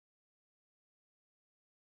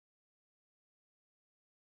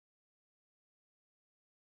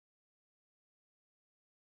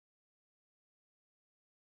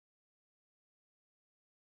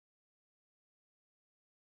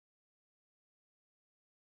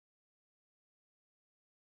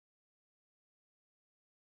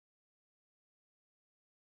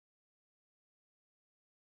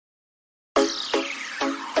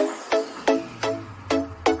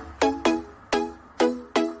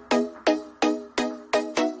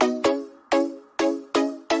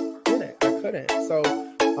couldn't. So,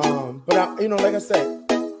 but I, like I said,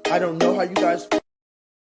 I don't know how you guys.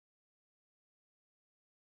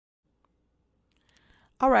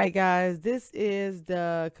 All right, guys, this is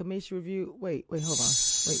the commission review. Wait, hold on.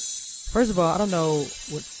 Wait. First of all, I don't know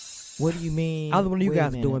what do you mean? I don't know what you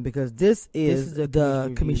guys are doing because this is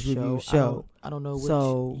the commission review show. I don't know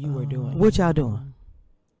what you were doing. What y'all doing?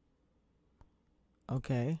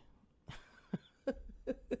 Okay.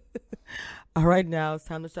 All right, now it's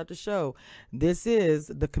time to start the show. This is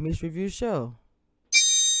the commission review show.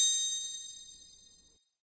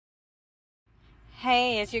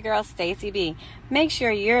 Hey, it's your girl Stacy B. Make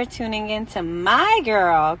sure you're tuning in to my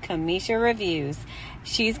girl, Kamisha Reviews.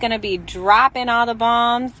 She's going to be dropping all the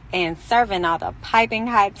bombs and serving all the piping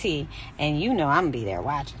hot tea. And you know I'm going to be there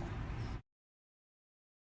watching.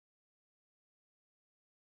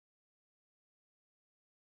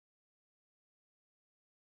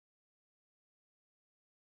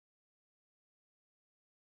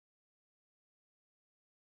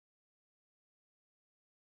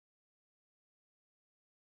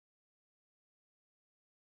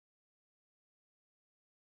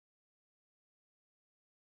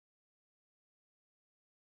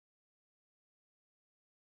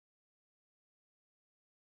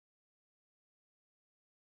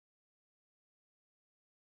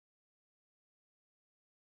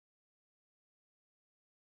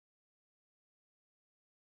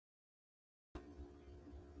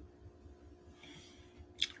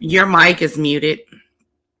 Your mic is muted.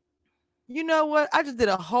 You know what? I just did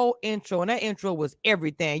a whole intro, and that intro was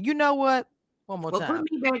everything. You know what? One more time.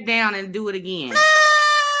 Put me back down and do it again.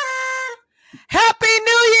 Happy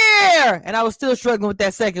New Year! And I was still struggling with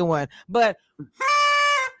that second one. But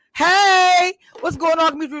hey, what's going on,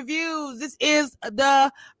 Community Reviews? This is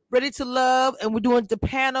the Ready to Love, and we're doing the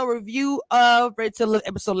panel review of Ready to Love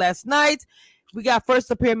episode last night. We got first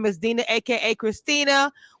up here Miss Dina, aka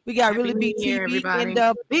Christina. We got Really Big TV in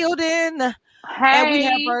the building. Hey.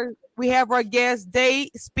 And we have our guest Day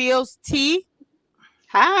Spills Tea.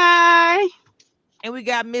 Hi. And we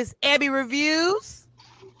got Miss Abby Reviews.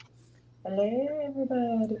 Hello,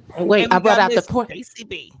 everybody. Wait, I brought out the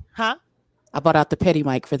ACB. Huh? I brought out the petty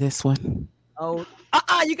mic for this one. Oh,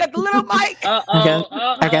 you got the little mic.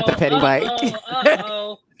 I got the petty mic.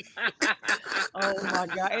 Oh my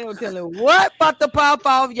God! Ain't no telling what about to pop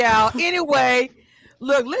off, y'all. Anyway,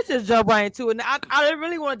 look, let's just jump right into it. Now, I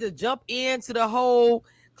really wanted to jump into the whole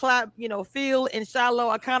clap, feel in Shiloh.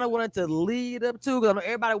 I kind of wanted to lead up to because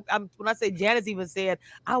everybody. When I say Janice even said,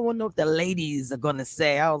 I want to know what the ladies are gonna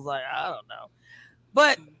say. I was like, I don't know,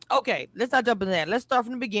 but okay, let's not jump into that. Let's start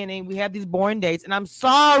from the beginning. We have these boring dates, and I'm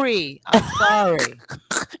sorry.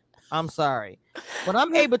 I'm sorry, but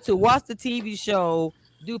I'm able to watch the TV show,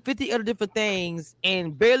 do 50 other different things,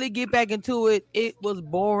 and barely get back into it. It was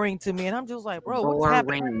boring to me, and I'm just like, bro, what's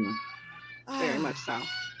happening? Very much so.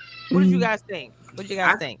 What did you guys think? What did you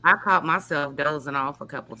guys think? I caught myself dozing off a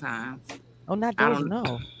couple times. Oh, not dozing,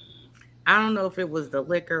 no. I don't know if it was the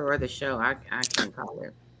liquor or the show. I can't call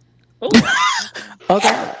it. Oh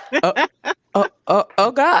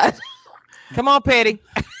God. Come on, Patty.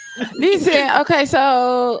 Listen, okay,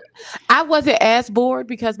 so I wasn't as bored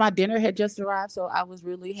because my dinner had just arrived, so I was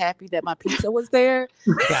really happy that my pizza was there.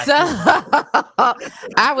 So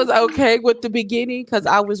I was okay with the beginning because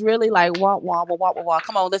I was really like, wah, wah, wah, wah, wah.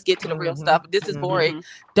 Come on, let's get to the real stuff. This is boring.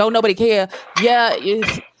 Don't nobody care. Yeah,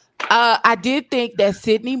 I did think that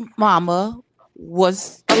Sydney Mama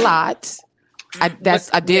was a lot. I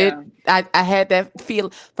had that feel.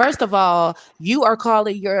 First of all, you are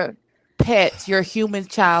calling your pets your human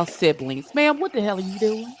child siblings. Ma'am, what the hell are you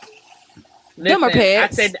doing? Listen, Them are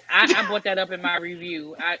pets. I said I brought that up in my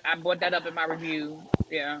review. I brought that up in my review.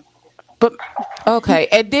 Yeah. But okay.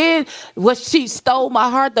 And then what she stole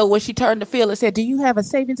my heart though when she turned to Phil and said, "Do you have a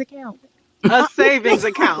savings account?" A savings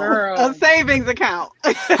account. Girl. A savings account.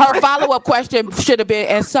 Her follow-up question should have been,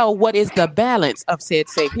 and so what is the balance of said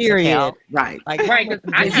savings account? Right. Right.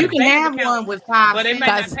 Because you can have one with 5 but it may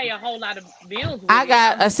not pay a whole lot of bills. I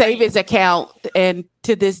got a savings account, and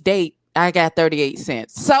to this date, I got 38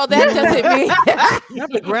 cents. So that doesn't mean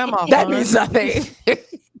That's a grandma. that means nothing.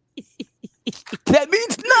 That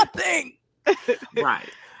means nothing. Right.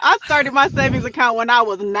 I started my savings account when I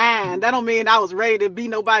was 9. That don't mean I was ready to be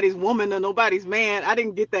nobody's woman or nobody's man. I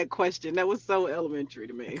didn't get that question. That was so elementary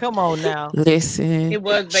to me. Come on now. Listen. It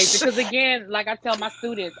was basic because again, like I tell my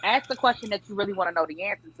students, ask the question that you really want to know the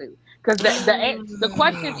answer to. Because the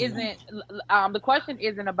question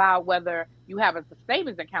isn't about whether you have a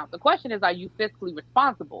savings account. The question is, are you fiscally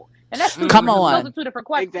responsible? And that's Come on. Those are two different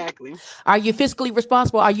questions. Exactly. Are you fiscally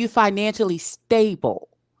responsible? Are you financially stable?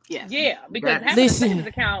 Yes. Yeah, because having a savings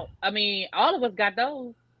account, I mean, all of us got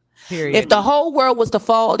those. Period. If the whole world was to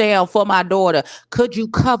fall down for my daughter, could you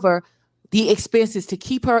cover the expenses to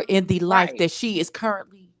keep her in the life that she is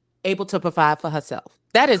currently able to provide for herself?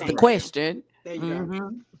 That is the question. There you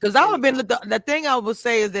go. Because I would have been the thing I would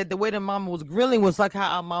say is that the way the mama was grilling was like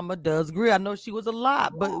how our mama does grill. I know she was a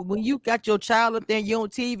lot, but when you got your child up there, you on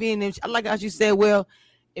TV, and then like how she said, well,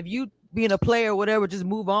 if you being a player or whatever, just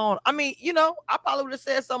move on. I mean, you know, I probably would have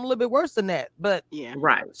said something a little bit worse than that, but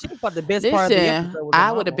Right. she thought the best part of the episode was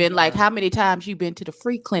I would have been like, how many times you been to the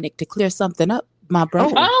free clinic to clear something up, my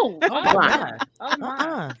brother? My.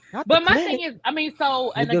 But my thing is, I mean,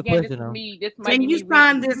 so, and again, this is me. This might Can be you me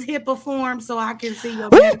sign reading. this HIPAA form so I can see your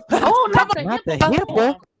not the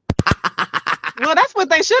HIPAA. Well, that's what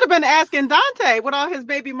they should have been asking Dante with all his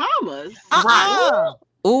baby mamas.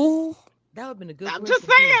 Ooh, that would have been a good. I'm just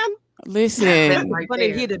saying. Listen, right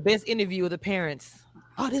funny to hear the best interview of the parents.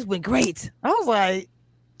 Oh, this went great. I was like,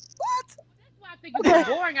 what? That's why I think it was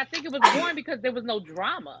boring. I think it was boring because there was no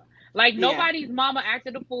drama. Like nobody's mama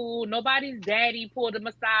acted a fool. Nobody's daddy pulled him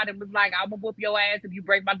aside and was like, "I'm gonna whoop your ass if you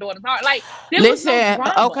break my daughter's heart." Like, there was no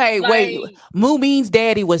drama. Okay, wait. Moo Mean's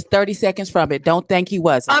daddy was 30 seconds from it. Don't think he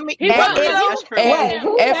wasn't. I mean, and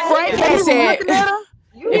Frank had said.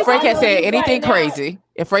 If Frank had said anything crazy,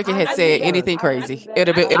 it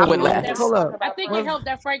would have went left. I think it helped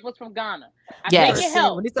that Frank was from Ghana. I Yes. think it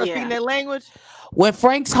helped. When he started speaking that language. When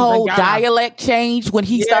Frank's whole dialect changed when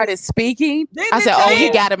he started speaking, I said, "Oh,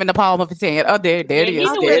 he got him in the palm of his hand." Oh, there it is.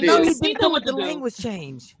 There it is. He knew what the language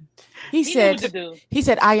change. He said,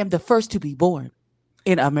 "I am the first to be born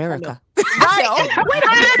in America." I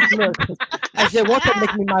said, "Won't that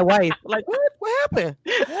make me my wife?" Like, what happened?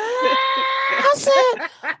 I said,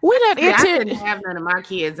 "We done I didn't have none of my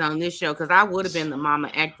kids on this show because I would have been the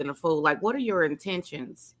mama acting a fool. Like, what are your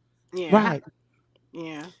intentions? Yeah. Right.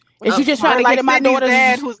 Yeah. Is you just trying to get in my daughter's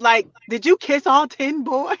dad who's like, did you kiss all 10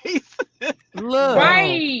 boys? Look.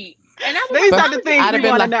 Right. And these are the things we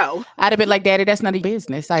want to know. I'd have been like, Daddy, that's none of your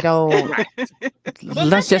business. I don't.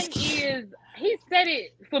 Let's just. He said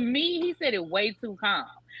it for me. He said it way too calm.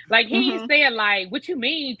 Like he said, like, what you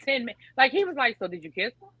mean 10 minutes? Like he was like, so did you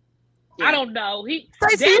kiss him? Yeah. I don't know. Daddy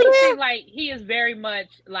seems like he is very much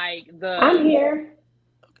like the. I'm here.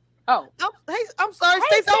 Oh, I'm sorry,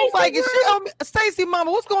 Stacey. I was like, is she on Stacey,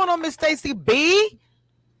 mama? What's going on, Miss Stacey B?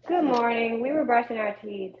 Good morning. We were brushing our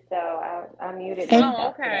teeth, so I muted. Oh,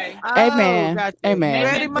 okay. Amen. Amen.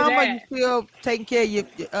 Ready, mama? You still taking care of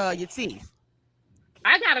your teeth?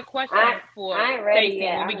 I got a question for Stacey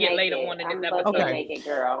when we get later on in this episode. Okay, make it,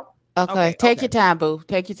 girl. Okay, take your time, boo.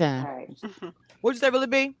 Take your time. All right. What'd you say, Billy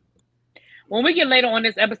B? When we get later on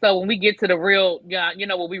this episode, when we get to the real,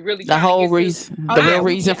 what we really the whole reason, the real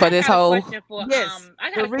reason for this whole,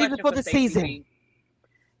 the reason for the season.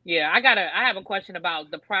 Yeah, I have a question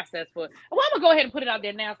about the process for. Well, I'm gonna go ahead and put it out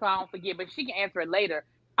there now so I don't forget, but she can answer it later.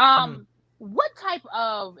 What type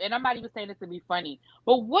of, and I'm not even saying this to be funny,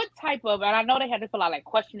 but what type of, and I know they had to fill out like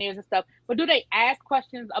questionnaires and stuff, but do they ask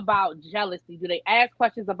questions about jealousy? Do they ask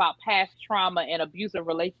questions about past trauma and abusive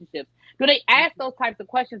relationships? Do they ask those types of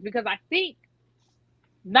questions? Because I think,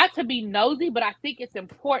 not to be nosy, but I think it's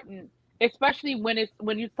important, especially when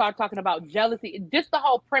you start talking about jealousy, just the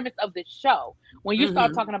whole premise of the show, when you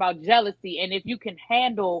start talking about jealousy and if you can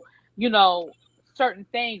handle, certain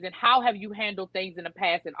things, and how have you handled things in the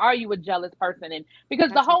past, and are you a jealous person? And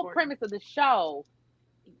because the whole premise of the show,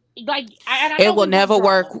 like, it will never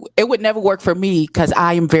work. It would never work for me because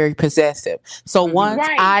I am very possessive. So once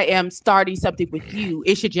I am starting something with you,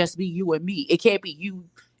 it should just be you and me. It can't be you,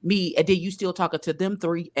 me, and then you still talking to them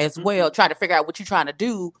three as well, trying to figure out what you're trying to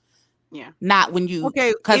do. Yeah. Not when you.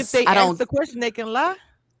 Okay. If they ask the question, they can lie.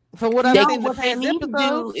 For what I've seen, what they need to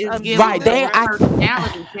do is give a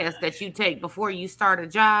personality test that you take before you start a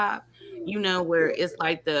job. Where it's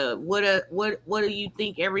like what do you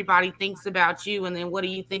think everybody thinks about you, and then what do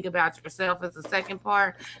you think about yourself as the second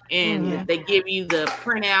part, and they give you the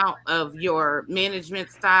printout of your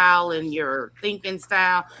management style and your thinking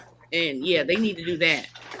style, and they need to do that.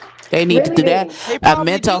 They need to do that. A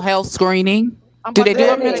mental health screening. Do they do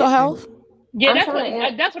a mental health? Yeah, that's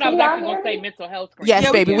what I was actually going to say, mental health screening.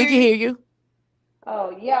 Yes, baby, we can hear you.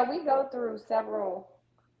 Oh, yeah, we go through several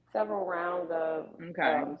rounds of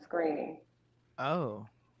screening. Oh.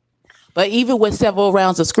 But even with several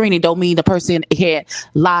rounds of screening, don't mean the person can't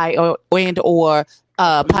lie or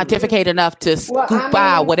pontificate enough to scoop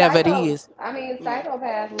by whatever it is. I mean,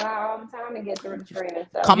 psychopaths lie all the time to get through the screening.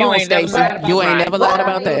 So Come on, Stacey. You ain't never lied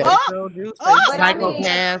about that.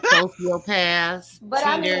 Psychopaths, sociopaths. But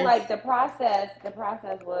I mean, like the process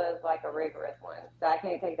was like a rigorous one, so I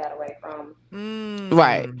can't take that away from.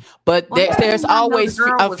 Right, but there's always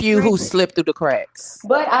a few who slip through the cracks.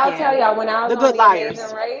 But I'll tell y'all, when I was on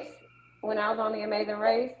the Amazing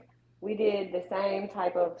Race, we did the same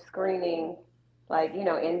type of screening, like, you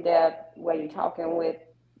know, in depth, where you're talking with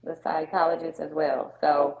the psychologist as well.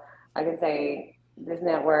 So I can say this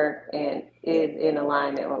network is in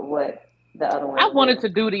alignment with what the other one. I wanted to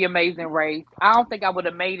do the Amazing Race. I don't think I would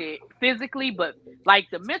have made it physically, but like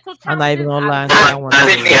the mental challenges. I'm not even gonna lie.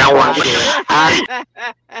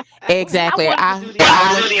 Exactly.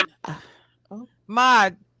 Ma,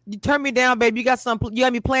 you turn me down, baby. You got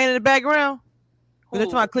me playing in the background? Every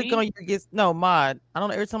time I click on you, it gets Mod. I don't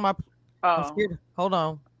know. Every time I'm scared. Hold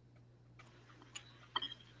on.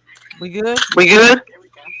 We good? There we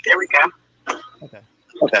go. Okay.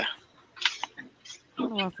 I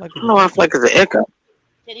don't know why I feel like it's an echo.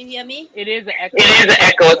 Can you hear me? It is an echo.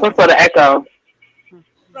 It's some sort of echo.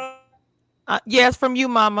 Yeah, it's from you,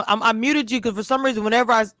 Mama. I muted you because for some reason,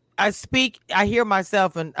 whenever I speak, I hear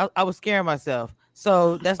myself, and I was scaring myself.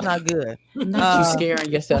 So that's not good. Not you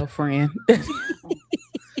scaring yourself, friend.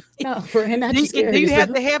 No, friend, not you scaring yourself. Do you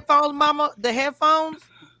have the headphones, Mama? The headphones?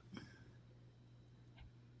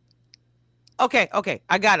 Okay.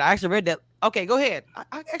 I got it. I actually read that. Okay, go ahead.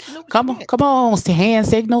 I actually know come on, hand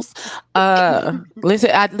signals.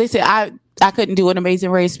 Listen, I couldn't do an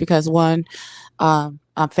Amazing Race because one, I'm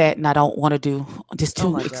fat and I don't want to do this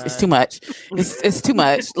too. It's too much. It's too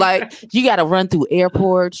much. Like you got to run through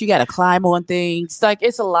airports. You got to climb on things. Like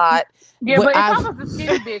it's a lot. Yeah, but if I was a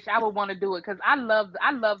skinny bitch, I would want to do it because I love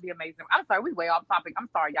the Amazing. I'm sorry, we way off topic. I'm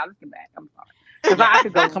sorry, y'all. Let's get back. I'm sorry. Because I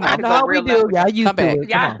could go. Come on, how we do? Yeah, you come back.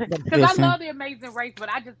 Yeah, because I love the Amazing Race, but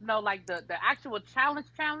I just know like the actual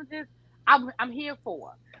challenges, I'm here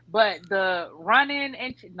for. But the running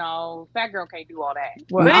and fat girl can't do all that.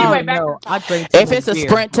 Well, but anyway, back to if it's a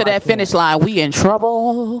sprint to that finish line, we in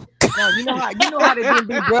trouble. No, you know how they be in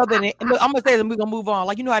Big Brother. And I'm gonna say that we're gonna move on.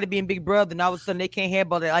 Like you know how they be in Big Brother, and all of a sudden they can't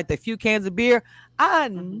handle that, like the few cans of beer. I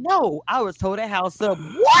know. I was told that house up.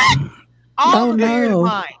 What? All the beer in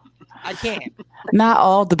mine. I can't. Not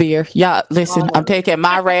all the beer. Y'all, listen, I'm taking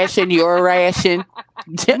my ration, your ration.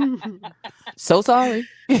 So sorry.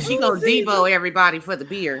 She gonna Devo everybody for the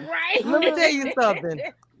beer. Right. Let me tell you something.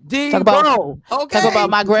 Talk about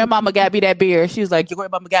my grandmama got me that beer. She was like, your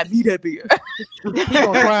grandmama got me that beer. He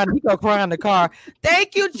gonna cry in the car.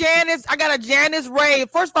 Thank you, Janice. I got a Janice Ray.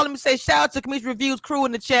 First of all, let me say shout out to Commission Reviews crew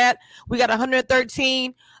in the chat. We got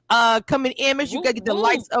 113 coming in. Make sure you guys get the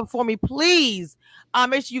lights up for me, please.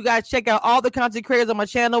 Make sure you guys check out all the content creators on my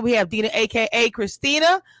channel. We have Dina, aka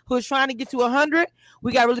Christina, who's trying to get to 100.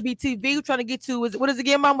 We got Really Be TV, who's trying to get to what is it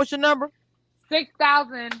again, Mom? What's your number?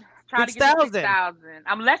 6,000. Trying to get to 6,000.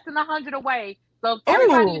 I'm less than 100 away. So if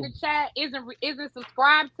everybody in the chat isn't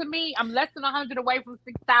subscribed to me, I'm less than 100 away from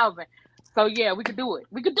 6,000. So yeah, we could do it.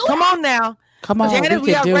 Come on now. Come on, Janice,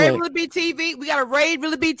 we got Ray Really Be TV. We got a Ray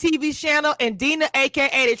Really Be TV channel, and Dina,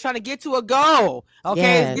 aka they're trying to get to a goal.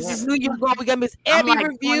 Okay, this is New Year's goal. We got Miss Abby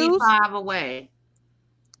reviews. 25 away.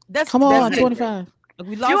 Come on, 25.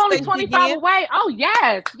 You're only 25 away. Oh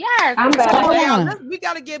yes. I'm better. We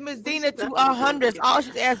gotta get Miss Dina to 100. All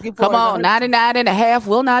she's asking for. Come on, 99 and a half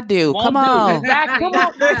will not do. Come on. Exactly. Come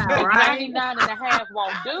on. 99 and a half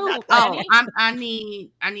won't do. Oh, I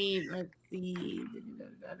need. Let's see.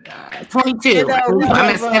 22. I'm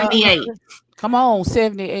at 78. Come on,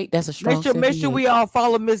 78. That's a strong. Make sure we all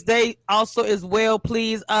follow Miss Day also as well,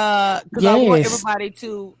 please. Because I want everybody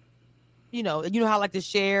to. You know how I like to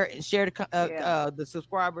share the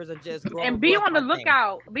subscribers and just grow and be on the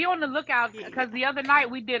lookout. Be on the lookout because the other night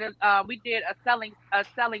we did a selling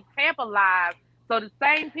Tampa live. So the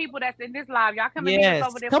same people that's in this live, y'all come and get us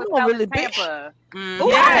over there for selling Tampa.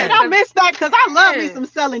 I missed that because I love me some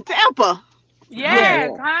selling Tampa.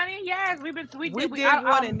 Yes, honey. Yes, we did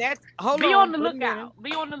one, and that's be on the lookout.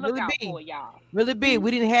 Be on the lookout for y'all. Really be. We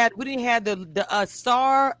didn't have the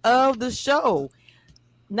star of the show.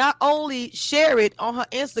 Not only share it on her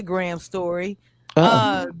Instagram story,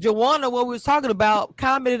 Joanna, what we was talking about,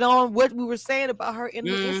 commented on what we were saying about her in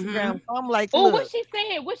the Instagram. So I'm like, oh, what she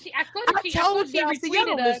said? What she? I told you. You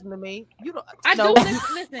don't listen to me. You don't. I do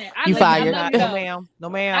listen. You fired. No,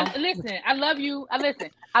 ma'am. Listen, I love you. I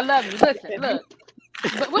love you. Listen, look.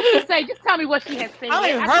 But what she say? Just tell me what she has said. I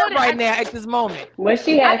ain't heard right now at this moment. What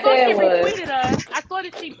she had said was. I saw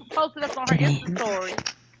that she posted us on her Insta story.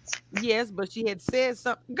 Yes, but she had said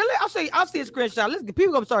something. I'll show you. I'll see a screenshot. Listen,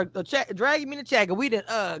 people gonna start dragging me in the chat. And we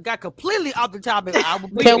done got completely off the topic.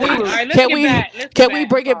 Can we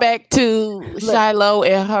bring it back to Shiloh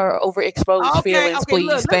and her overexposed feelings, please?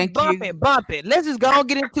 Look, Thank you. Bump it. Let's just go and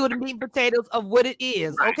get into the meat and potatoes of what it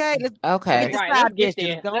is. Okay. Let's get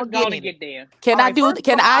there. Can I do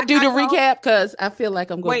the recap? Because I feel like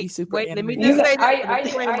I'm going to be super. Wait, let me just say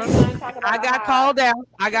this. I got called out.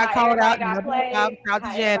 I got called out.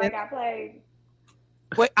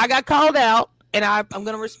 Wait, I got called out, and I'm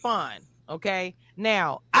going to respond. Okay.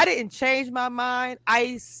 Now, I didn't change my mind.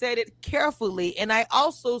 I said it carefully, and I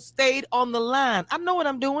also stayed on the line. I know what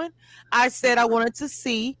I'm doing. I said I wanted to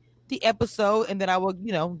see the episode, and then I will,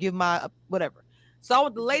 give my whatever. So I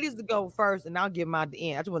want the ladies to go first, and I'll give mine at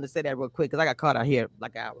the end. I just want to say that real quick because I got caught out here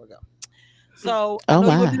like an hour ago. So I know you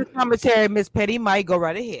want to do the commentary, Miss Petty. Mike, go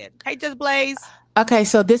right ahead. Hey, Just Blaze. Okay,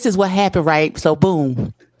 so this is what happened, right? So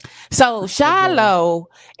boom. So Shiloh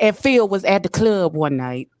and Phil was at the club one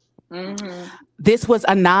night. Mm-hmm. This was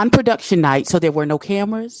a non-production night, so there were no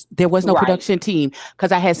cameras. There was no production team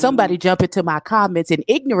because I had somebody jump into my comments and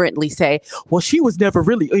ignorantly say, well, she was never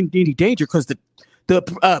really in any danger because the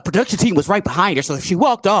production team was right behind her. So if she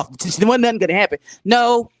walked off, there wasn't nothing going to happen.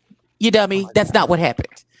 No, you dummy. That's not what happened.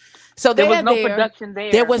 So there was no production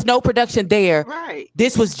there. There was no production there. Right.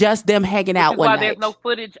 This was just them hanging out one night. There's no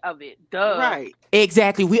footage of it. Duh. Right.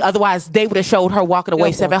 Exactly. Otherwise they would have showed her walking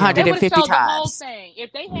away 750 times. The whole thing.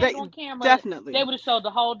 If they had on camera, definitely they would have showed the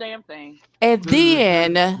whole damn thing. And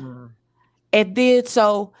then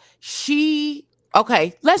so she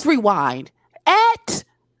let's rewind. At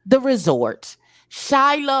the resort,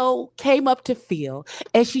 Shiloh came up to Phil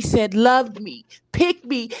and she said, love me, pick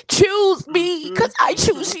me, choose me, because I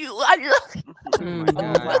choose you.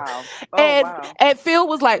 And Phil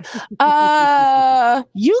was like,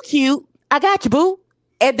 you cute. I got you, boo.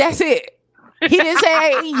 And that's it. He didn't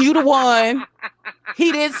say you the one.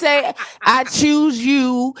 He didn't say I choose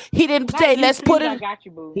you. He didn't say let's put it.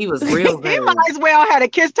 He was real vague. He might as well had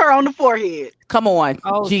kissed her on the forehead. Come on,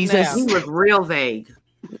 Jesus. Snap. He was real vague.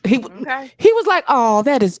 He was like, oh,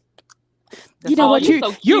 that is. You know what?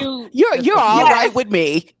 You're all right with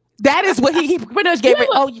me. That is what he pretty much gave it.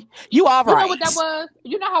 Oh, you all right. You know what that was?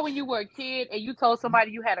 You know how when you were a kid and you told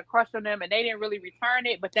somebody you had a crush on them and they didn't really return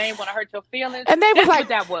it, but they didn't want to hurt your feelings? And they was like,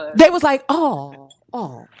 that was. They was like, oh.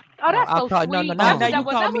 Oh, that's so sweet. No, now you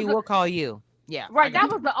call me, we'll call you. Yeah. Right.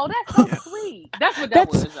 That was that's so sweet. That's what that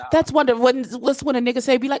was. That's when a nigga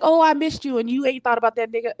say, be like, oh, I missed you, and you ain't thought about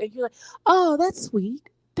that nigga, and you're like, oh, that's sweet.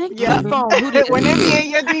 Thank you. When they be in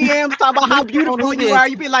your DMs talking about how beautiful you are,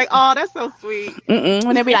 you be like, oh, that's so sweet.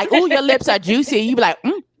 When they be like, oh, your lips are juicy, you be like,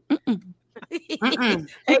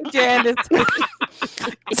 Hey, Janice.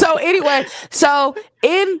 So anyway,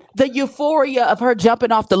 in the euphoria of her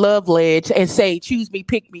jumping off the love ledge and say, choose me,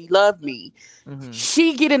 pick me, love me,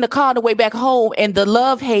 she get in the car on the way back home and the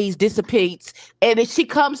love haze dissipates. And then she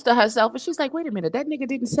comes to herself and she's like, wait a minute, that nigga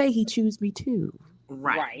didn't say he choose me too.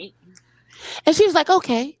 Right. And she was like,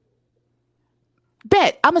 okay,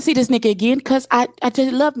 bet I'm gonna see this nigga again because I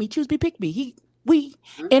just love me, choose me, pick me. We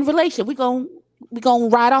in relation. We gonna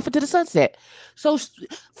ride off into the sunset. So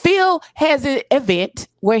Phil has an event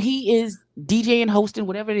where he is DJing, hosting,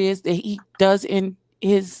 whatever it is that he does in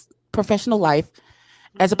his professional life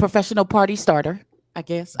as a professional party starter. I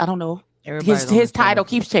guess I don't know. His title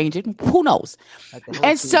keeps changing. Who knows?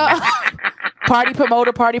 And so party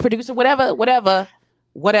promoter, party producer,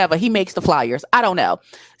 whatever. He makes the flyers. I don't know.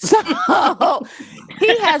 So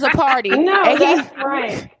he has a party. No, that's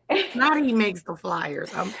Frank. Not he makes the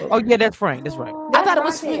flyers. That's Frank. That's right. I thought it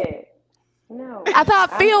was Phil. No. I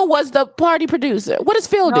thought Phil was the party producer. What does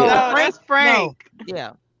Phil do? No, that's Frank.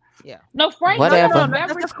 No. Yeah. No, Frank. Whatever.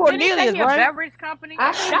 That's Cornelius, right? Beverage company.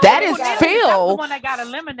 That is Phil. That's the one that got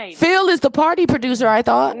eliminated. Phil is the party producer, I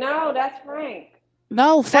thought. No, that's Frank.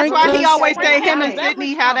 No, Frank. That's why he always say him and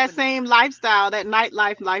Sydney have that same lifestyle, that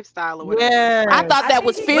nightlife lifestyle or whatever. Yeah. I thought that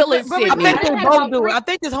was Phil and Sydney. I think they both do it. I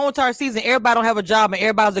think this whole entire season, everybody don't have a job and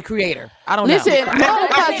everybody's a creator. I don't know. Listen,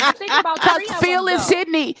 because Phil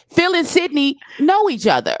and Sydney know each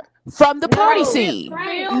other from the party scene.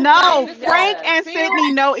 No, Frank and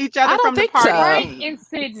Sydney know each other from the party scene. Frank and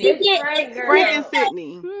Sydney. Frank and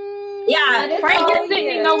Sydney. Yeah, Frank and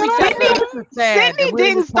Sydney know each other. Sydney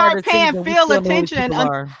didn't start paying Phil attention.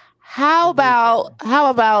 How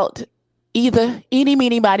about either eeny,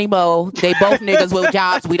 meeny, miny, mo? They both niggas with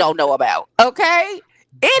jobs we don't know about. Okay.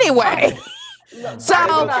 Anyway, First of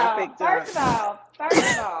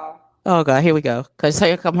all. Oh God, here we go. Cause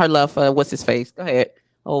here come her love for what's his face. Go ahead,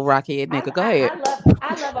 old rockhead nigga. Go ahead.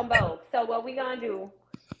 I love them both. So what we gonna do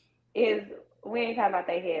is We ain't talking about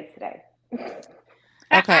their heads today.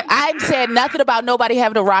 Okay, I ain't said nothing about nobody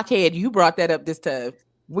having a rock head. You brought that up this time.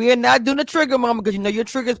 We're not doing the trigger, mama, because you know your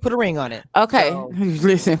triggers put a ring on it. Okay, So,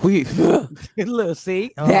 listen, look,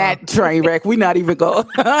 see that train wreck. We not even going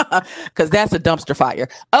because that's a dumpster fire.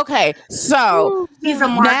 Okay, so he's a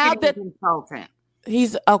marketing consultant.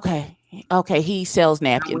 He's okay. Okay, he sells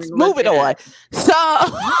napkins. Moving on. So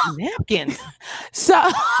napkins.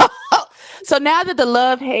 So now that the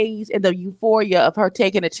love haze and the euphoria of her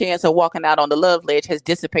taking a chance of walking out on the love ledge has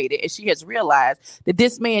dissipated, and she has realized that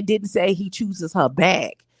this man didn't say he chooses her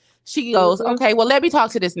back, she goes, okay, well, let me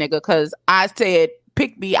talk to this nigga because I said,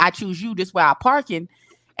 pick me, I choose you. This where I'm parking,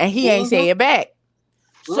 and he ain't saying back.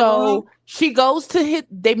 So she goes to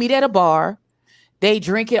they meet at a bar. They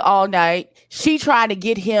drink it all night. She trying to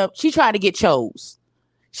get chose.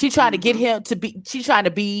 She trying to get him to be, she's trying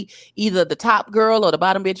to be either the top girl or the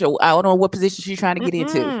bottom bitch, or I don't know what position she's trying to get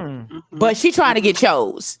into. But she trying to get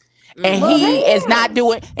chose. And he is not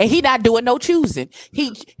doing, and he not doing no choosing.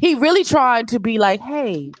 He really trying to be like,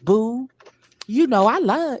 hey, boo, you know, I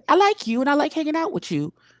like you and I like hanging out with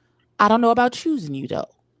you. I don't know about choosing you though.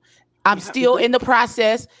 I'm still in the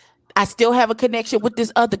process. I still have a connection with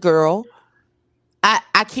this other girl.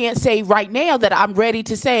 I can't say right now that I'm ready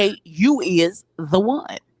to say you is the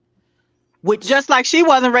one. Which just like she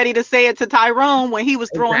wasn't ready to say it to Tyrone when he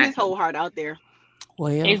was throwing his whole heart out there.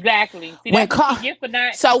 Well, exactly. See,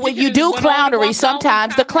 so when you do clownery,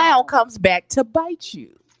 sometimes the clown comes back to bite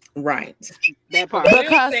you. Right. That part.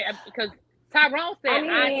 Because Tyrone said,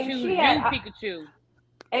 I choose you, Pikachu.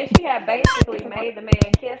 And she had basically made the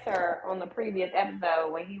man kiss her on the previous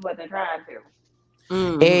episode when he wasn't trying to.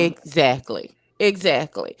 Exactly.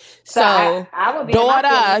 So I would be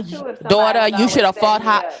daughter, you should have fought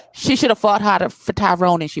hard. She should have fought harder for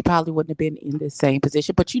Tyrone, and she probably wouldn't have been in the same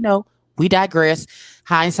position. But you know, we digress.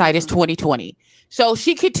 Hindsight is 2020. So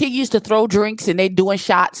she continues to throw drinks, and they doing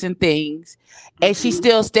shots and things, and she's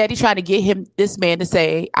still steady trying to get this man to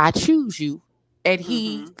say, "I choose you," and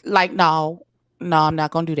he like, no, I'm not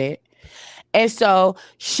gonna do that. And so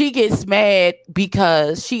she gets mad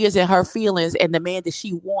because she is in her feelings and the man that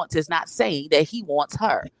she wants is not saying that he wants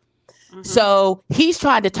her. So he's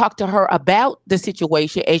trying to talk to her about the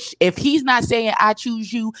situation. And if he's not saying, I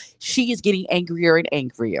choose you, she is getting angrier and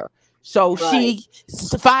angrier. So she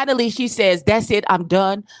finally says, that's it. I'm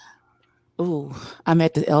done. Ooh, I'm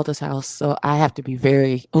at the elder's house. So I have to be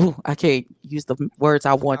I can't use the words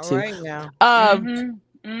I want to. Right now.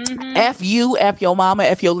 F you, F your mama,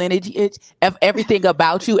 F your lineage, F everything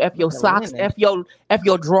about you, F your socks, F your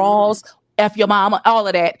drawers, F your mama, all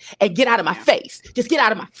of that, and get out of my face. Just get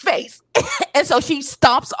out of my face. And so she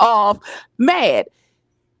stomps off mad.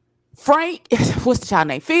 Frank, what's the child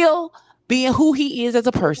name? Phil, being who he is as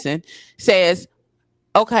a person, says,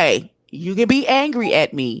 okay, you can be angry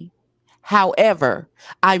at me. However,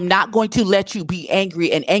 I'm not going to let you be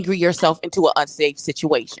angry and angry yourself into an unsafe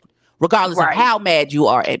situation, regardless of how mad you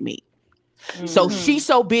are at me. So she's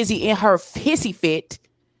so busy in her hissy fit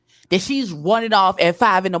that she's running off at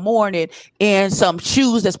 5 a.m. in some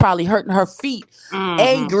shoes that's probably hurting her feet,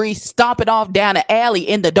 angry, stomping off down an alley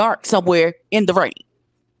in the dark somewhere in the rain.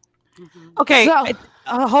 Okay, so,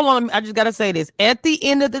 hold on. I just got to say this. At the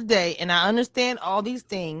end of the day, and I understand all these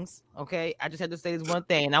things, okay? I just had to say this one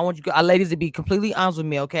thing, and I want you ladies to be completely honest with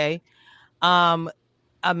me, okay?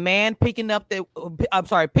 A man picking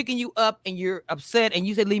you up and you're upset and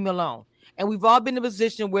you say, leave me alone. And we've all been in a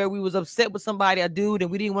position where we was upset with somebody, a dude, and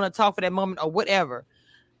we didn't want to talk for that moment or whatever.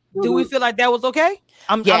 Do we feel like that was okay?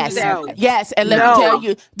 Yes. And let me tell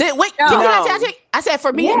you. I said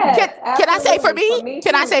for me. Yes, can I say for me?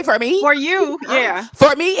 Can I say for me? For you, yeah.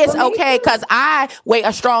 For me, it's okay because I weigh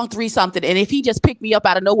a strong 3-something, and if he just picked me up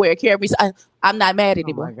out of nowhere and carried me, I'm not mad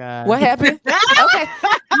anymore. Oh my God. What happened? Okay,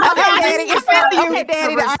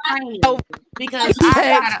 Daddy. Because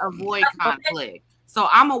I gotta avoid conflict. So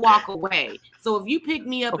I'm gonna walk away. So if you pick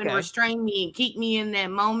me up and restrain me and keep me in that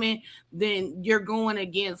moment, then you're going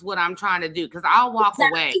against what I'm trying to do. Because I'll walk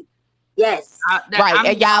away. Yes.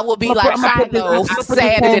 And y'all will be like Shiloh,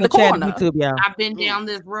 sad in the corner. YouTube, I've been down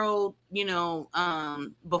this road,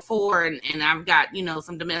 before, and I've got,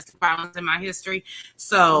 some domestic violence in my history.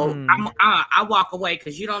 So I walk away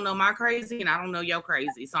because you don't know my crazy, and I don't know your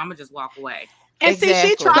crazy. So I'm gonna just walk away. And see,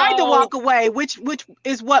 she tried to walk away, which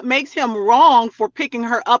is what makes him wrong for picking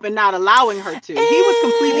her up and not allowing her to. He was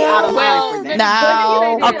completely out of line for that. No,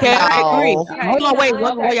 I agree. Hold on, wait.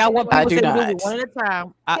 I want people to say one at a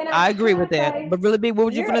time. I agree with that. But really, big, what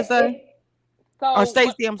were you gonna say? Or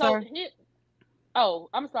Stacey, I'm sorry.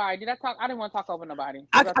 I'm sorry. Did I talk? I didn't want to talk over nobody.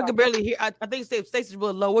 I could barely hear. I think Stacey's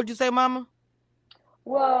real low. What'd you say, Mama?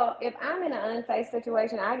 Well, if I'm in an unsafe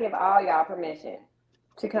situation, I give all y'all permission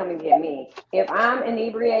to come and get me. If I'm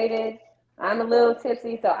inebriated, I'm a little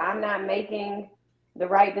tipsy, so I'm not making the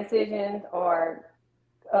right decisions or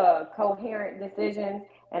coherent decisions,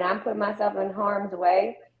 and I'm putting myself in harm's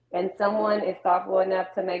way, and someone is thoughtful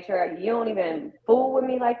enough to make sure you don't even fool with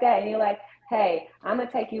me like that, and you're like, hey, I'm going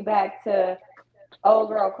to take you back to old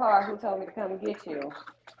girl Carr who told me to come get you.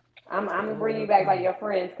 I'm going to bring you back by your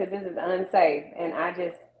friends because this is unsafe, and I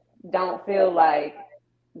just don't feel like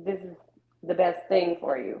this is the best thing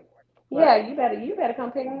for you. Right. Yeah, you better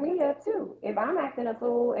come pick me up too. If I'm acting a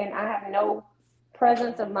fool and I have no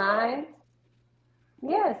presence of mind,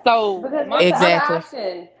 yes. So because what's the other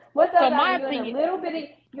option? What's the other option?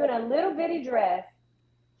 You're in a little bitty dress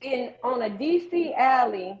on a DC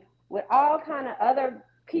alley with all kind of other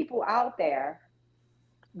people out there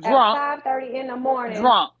drunk at 5:30 in the morning.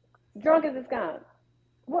 Drunk as a skunk.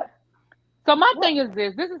 What? So my thing is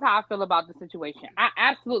this is how I feel about the situation. I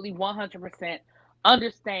absolutely 100%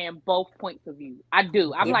 understand both points of view. I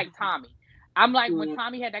do. I'm like Tommy. I'm like when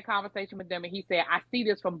Tommy had that conversation with them and he said, I see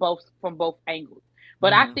this from both angles.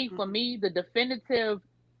 But I think for me,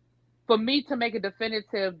 for me to make a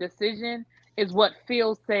definitive decision is what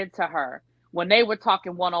Phil said to her when they were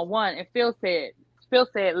talking one-on-one. And Phil said,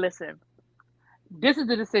 listen, this is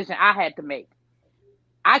the decision I had to make.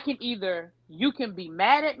 You can be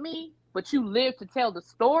mad at me, but you live to tell the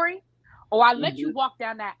story, or I let you walk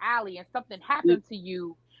down that alley and something happened to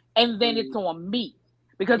you, and then it's on me.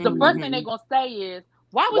 Because the first thing they're going to say is,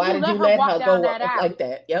 why would you let her walk down that alley? Like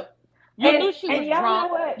that? Yep. You knew she was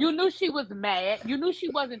drunk. You knew she was mad. You knew she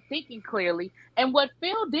wasn't thinking clearly. And what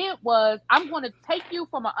Phil did was, I'm going to take you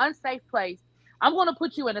from an unsafe place. I'm going to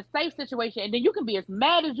put you in a safe situation, and then you can be as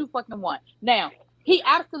mad as you fucking want. Now, he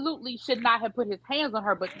absolutely should not have put his hands on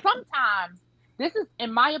her, but sometimes this is,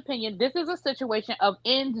 in my opinion, this is a situation of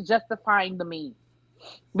ends justifying the means.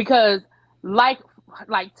 Because like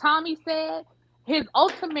Tommy said, his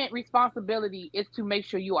ultimate responsibility is to make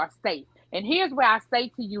sure you are safe. And here's where I say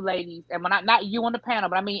to you ladies, and when not you on the panel,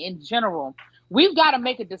 but I mean in general, we've got to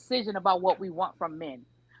make a decision about what we want from men.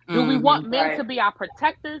 Do we want men to be our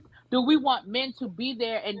protectors? Do we want men to be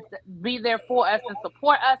there for us and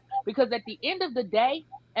support us? Because at the end of the day,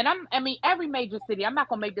 and I mean every major city, I'm not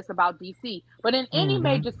gonna make this about DC, but in any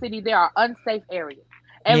major city there are unsafe areas.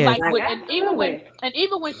 And even when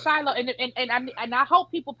Shiloh and I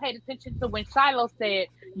hope people paid attention to when Shiloh said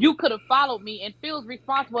you could have followed me, and Phil's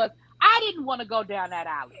response was, I didn't want to go down that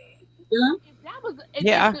alley. If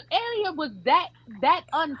the area was that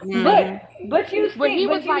unsafe, but he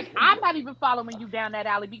was like, I'm not even following you down that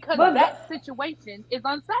alley because that situation is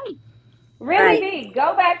unsafe. Really,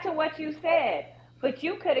 go back to what you said. But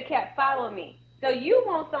you could have kept following me. So you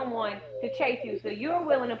want someone to chase you. So you're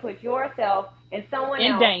willing to put yourself and someone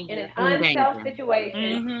else in an unsafe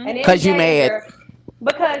situation and because you mad.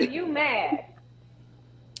 Because you mad.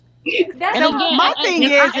 That's my thing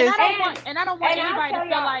is, I don't want anybody to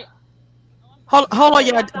feel like. Hold on,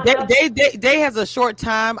 y'all. Day has a short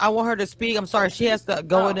time. I want her to speak. I'm sorry, she has to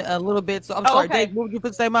go in a little bit. So I'm sorry. Okay. Dave, what would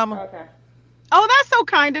you say, Mama? Okay. Oh, that's so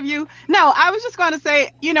kind of you. No, I was just going to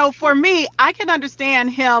say, for me, I can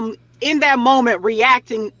understand him in that moment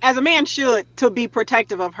reacting as a man should to be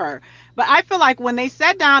protective of her. But I feel like when they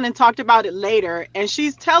sat down and talked about it later, and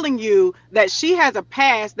she's telling you that she has a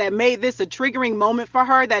past that made this a triggering moment for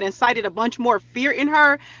her, that incited a bunch more fear in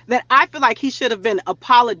her, that I feel like he should have been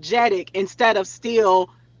apologetic instead of still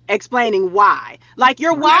explaining why. Like,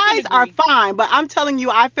 your whys are fine, but I'm telling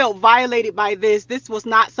you, I felt violated by this. This was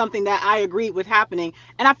not something that I agreed with happening.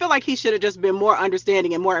 And I feel like he should have just been more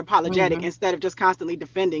understanding and more apologetic instead of just constantly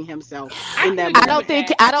defending himself in that moment.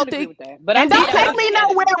 I don't think but and don't take me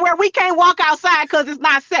nowhere where we can't walk outside because it's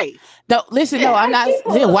not safe. No, listen, no, I'm not.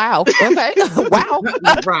 Wow. Okay. Wow.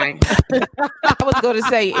 Right. I was going to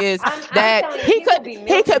say is that he could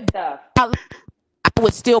I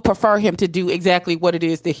would still prefer him to do exactly what it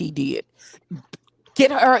is that he did.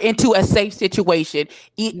 Get her into a safe situation,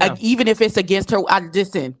 even if it's against her.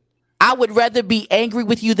 I would rather be angry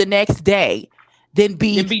with you the next day than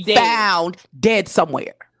be found dead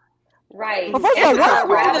somewhere. Right. Well, first of all,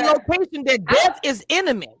 what's the location that death is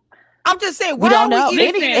imminent? I'm just saying, we don't know.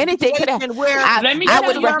 Anything could happen.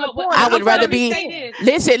 I would rather be.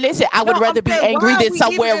 Listen. I would rather be angry than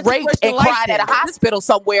somewhere raped and cried at a hospital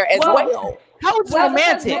somewhere as well. How is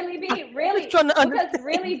romantic? Really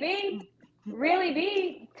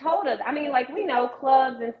be told us. I mean, like, we know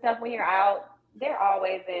clubs and stuff when you're out, they're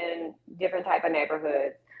always in different type of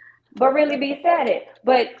neighborhoods. But Really B said it.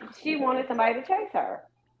 But she wanted somebody to chase her.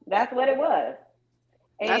 That's what it was.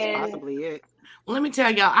 That's And possibly it. Well, let me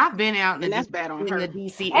tell y'all, I've been out in, And that's bad on her. the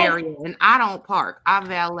DC area, and I don't park. I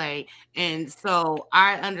valet, and so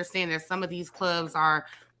I understand that some of these clubs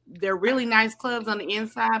they're really nice clubs on the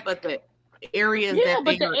inside, but the areas Yeah, that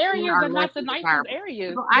but they the are in areas are are less not the nicest desirable.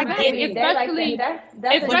 areas. So I And get it. especially that's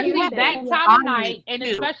especially what that he time of night, and Too.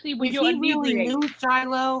 especially when If you're he really inebriated. knew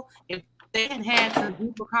Shiloh, if they had some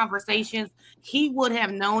deeper conversations, he would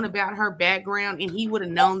have known about her background, and he would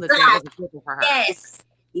have known that was a trigger for her.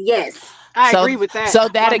 Yes. I agree with that. So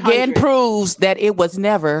that 100. again proves that it was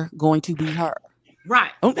never going to be her.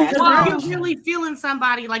 Right. That's Because if true. you're really feeling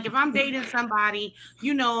somebody, like if I'm dating somebody,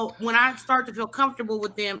 you know, when I start to feel comfortable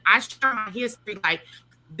with them, I share my history. Like,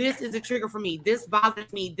 this is a trigger for me. This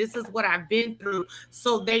bothers me. This is what I've been through.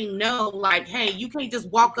 So they know, like, hey, you can't just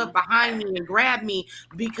walk up behind me and grab me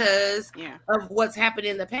because of what's happened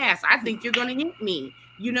in the past. I think you're going to hit me.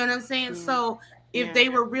 You know what I'm saying? So if they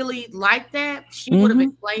were really like that, she would have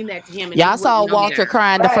explained that to him. And Y'all saw Walter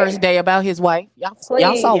crying the first day about his wife. Y'all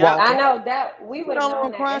saw Walter. I know that we would have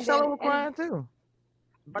known that. Crying, And Charlotte then, was crying too.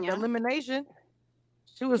 About the elimination.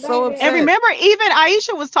 She was Baby. so upset. And remember, even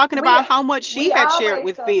Aisha was talking about how much she had shared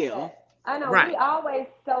with so Phil. upset. I know, Right. we always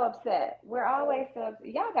so upset. We're always so upset.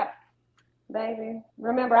 Y'all got, baby.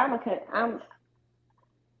 Remember,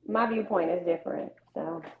 my viewpoint is different.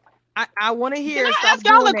 So I want to hear. Can I ask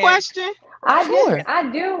y'all a question?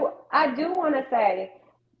 I do want to say.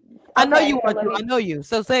 I know okay, you so want let to. me- I know you.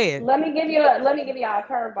 So say it. Let me give y'all a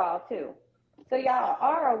curveball too. So y'all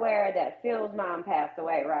are aware that Phil's mom passed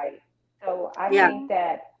away, right? So I think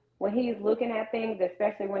that when he's looking at things,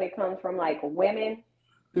 especially when it comes from like women,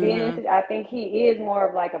 I think he is more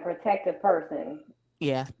of like a protective person.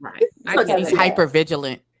 Yeah, right. I think he's hyper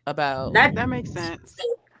vigilant about that. Makes sense.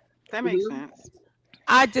 That makes sense.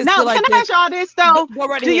 I just now feel like can I ask y'all this though? Go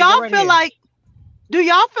right Do ahead, y'all go right feel ahead. like? Do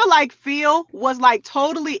y'all feel like Phil was like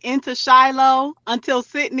totally into Shiloh until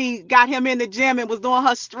Sydney got him in the gym and was doing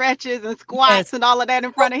her stretches and squats and all of that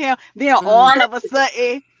in front of him? Then all of a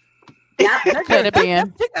sudden, that could have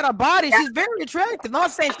been. She got a body. She's very attractive.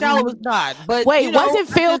 Not saying Shiloh was not, but Wait, you know, wasn't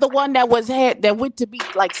Phil the one that went to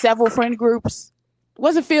meet like several friend groups?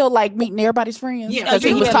 Wasn't Phil like meeting everybody's friends? Yeah, Because he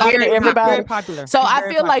Phil was was talking to very everybody. popular. So He's I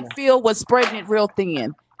very feel like popular. Phil was spreading it real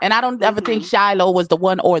thin, and I don't ever think Shiloh was the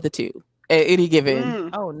one or the two at any given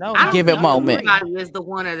Oh no, I don't given think moment. anybody is the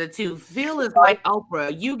one or the two. Phil is like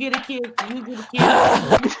Oprah. You get a kiss, you get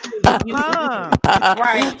a kiss.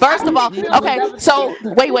 Right. First of all, Phil okay. was So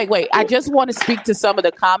wait. I just want to speak to some of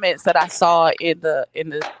the comments that I saw in the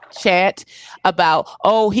chat about,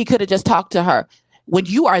 he could have just talked to her. When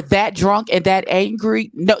you are that drunk and that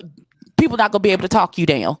angry, no, people not gonna be able to talk you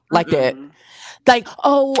down like that. Like,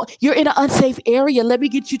 you're in an unsafe area. Let me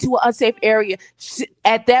get you to an unsafe area.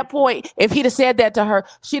 At that point, if he'd have said that to her,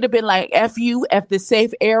 she'd have been like, F you, F the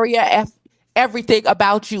safe area, F everything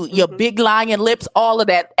about you, your big lying lips, all of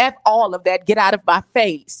that, F all of that, get out of my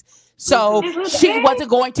face. So she wasn't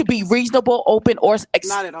going to be reasonable, open, or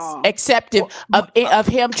not at all acceptive of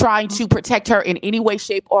him trying to protect her in any way,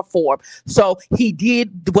 shape, or form. So he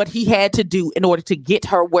did what he had to do in order to get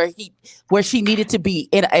her where she needed to be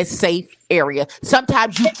in a safe area.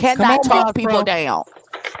 Sometimes you cannot talk people down.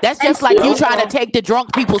 That's just like you trying to take the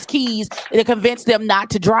drunk people's keys and convince them not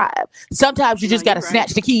to drive. Sometimes you just got to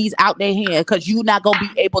snatch the keys out their hand because you're not going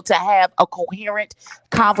to be able to have a coherent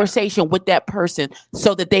conversation with that person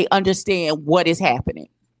so that they understand what is happening.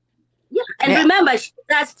 Yeah, and remember,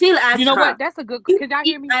 that still asked You know her. what? That's a good. Can y'all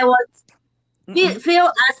hear me?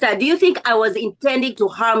 Phil asked her, "Do you think I was intending to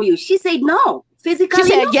harm you?" She said, "No." Physically, she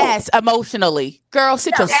said no. Yes, emotionally. Girl,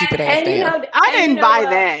 sit your stupid ass down. I didn't buy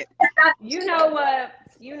that. You know what?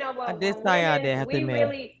 I did say I did have to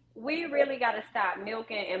admit. We really got to stop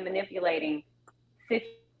milking and manipulating.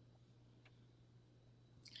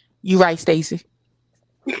 You right, Stacey.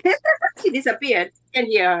 She disappeared. Can't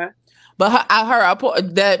hear her. But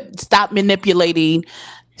that stop manipulating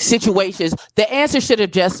situations. The answer should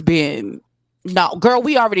have just been, no, girl.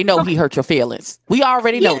 We already know he hurt your feelings. We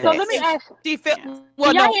already know that. So let me ask.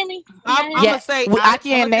 Well, can y'all hear me? I'm gonna say I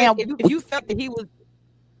can now. If you felt that he was,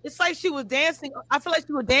 it's like she was dancing. I feel like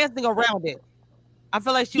she was dancing around it. I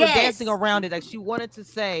feel like she was dancing around it. Like she wanted to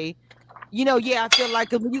say, I feel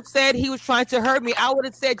like when you said he was trying to hurt me, I would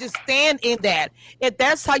have said just stand in that. If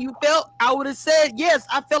that's how you felt, I would have said yes.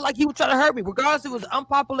 I felt like he was trying to hurt me, regardless if it was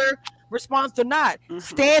unpopular response or not.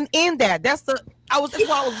 Stand in that. That's why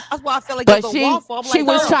I felt like it was a waffle. She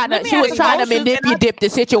was trying to manipulate the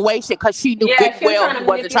situation because she knew good well he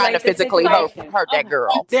wasn't trying to physically hurt that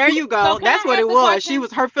girl. There you go. So that's what it was.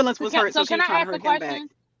 Her feelings was hurt, so she was can I trying to ask hurt a him question?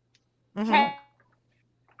 back.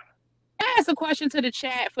 ask a question to the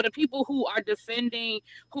chat for the people who are defending,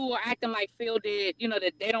 who are acting like Phil did, you know,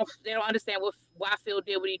 that they don't understand why Phil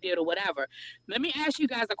did what he did or whatever. Let me ask you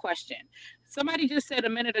guys a question. Somebody just said a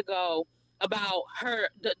minute ago about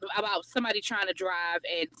about somebody trying to drive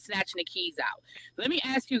and snatching the keys out. Let me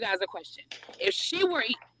ask you guys a question. If she were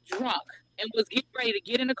drunk and was getting ready to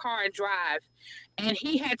get in the car and drive, and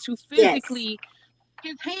he had to physically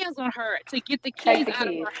his hands on her to get the keys out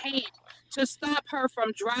of her hand to stop her from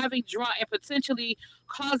driving drunk and potentially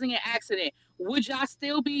causing an accident, would y'all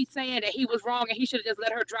still be saying that he was wrong and he should have just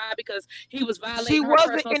let her drive because he was violating her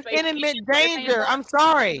personal space? She wasn't in imminent danger. I'm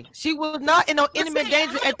sorry. She was not in no imminent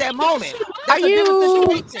danger at that moment. Are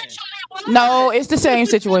you? No, it's the same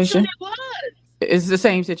situation. It's the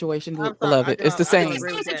same situation, beloved. It's the same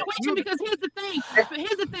situation because here's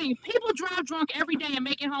the thing. People drive drunk every day and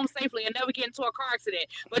make it home safely and never get into a car accident.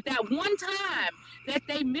 But that one time that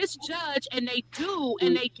they misjudge and they do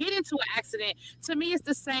and they get into an accident, to me, it's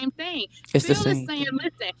the same thing. It's Phil the same. is saying,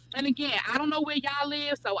 listen, and again, I don't know where y'all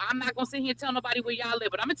live, so I'm not gonna sit here and tell nobody where y'all live,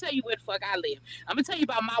 but I'm gonna tell you where the fuck I live. I'm gonna tell you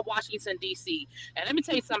about my Washington, D.C. And let me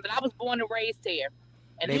tell you something. I was born and raised here.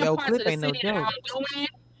 And there are parts of the city that I'm going.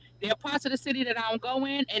 There are parts of the city that I don't go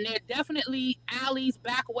in, and there are definitely alleys,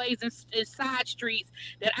 back ways, and side streets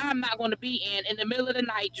that I'm not going to be in the middle of the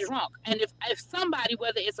night drunk. And if somebody,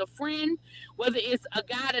 whether it's a friend, whether it's a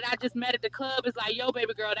guy that I just met at the club, is like, yo,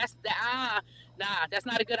 baby girl, that's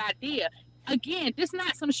not a good idea. Again, this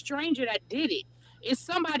not some stranger that did it. It's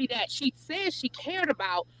somebody that she says she cared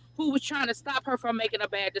about who was trying to stop her from making a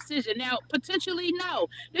bad decision. Now, potentially, no.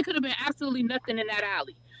 There could have been absolutely nothing in that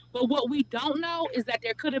alley. But what we don't know is that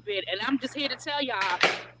there could have been, and I'm just here to tell y'all,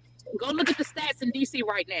 go look at the stats in D.C.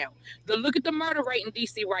 right now. Look at the murder rate in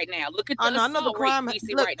D.C. right now. Look at the assault rate in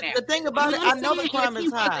D.C. right now. The thing about it, I know the crime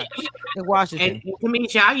is high in Washington. And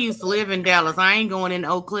Kamisha, I used to live in Dallas. I ain't going in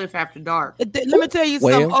Oak Cliff after dark. Let me tell you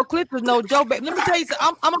something. Oak Cliff is no joke. Let me tell you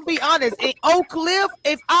something. I'm going to be honest. In Oak Cliff,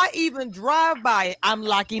 if I even drive by it, I'm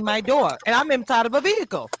locking my door. And I'm inside of a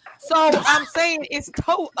vehicle. So I'm saying it's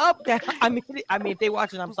toe up down. I mean, if they're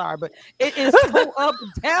watching, I'm sorry, but it is toe up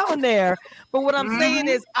down there. But what I'm saying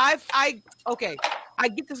is, I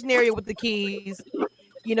get the scenario with the keys.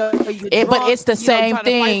 You know, but it's the same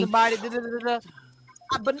thing.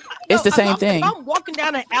 But it's the same thing. If I'm walking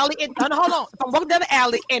down an alley and hold on, if I'm walking down the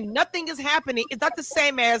alley and nothing is happening, it's not the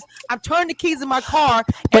same as I'm turning the keys in my car.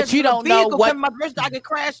 But you don't know what I could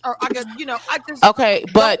crash or I could, I just okay.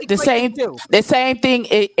 But the same thing.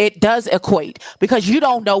 It does equate because you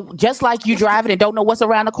don't know. Just like you driving and don't know what's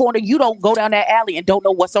around the corner, you don't go down that alley and don't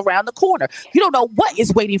know what's around the corner. You don't know what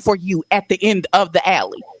is waiting for you at the end of the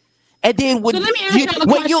alley. And then when then you drunk.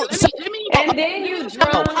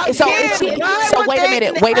 So wait a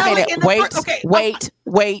minute.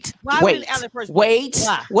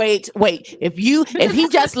 If he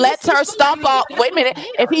just lets her stomp off, wait a minute.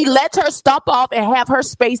 If he lets her stomp off and have her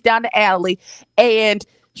space down the alley, and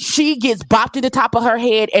she gets bopped in the top of her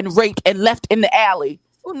head and raped and left in the alley.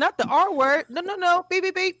 Oh, not the R word. No. Beep,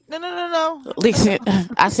 beep, beep. No. Listen,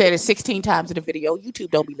 I said it 16 times in the video. YouTube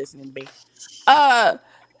don't be listening to me.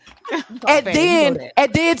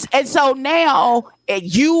 And so now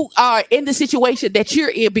you are in the situation that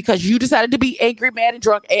you're in because you decided to be angry, mad, and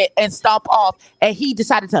drunk and stomp off, and he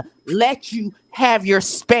decided to let you have your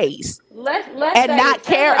space and not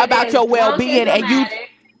care about your well-being. And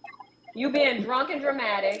you being drunk and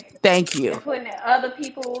dramatic. Thank you. And putting other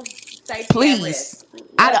people's safety please.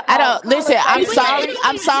 At risk. I don't listen. I'm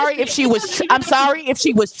sorry if she was. I'm sorry if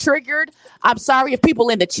she was triggered. I'm sorry if people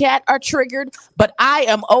in the chat are triggered. But I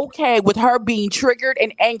am okay with her being triggered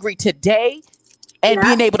and angry today, and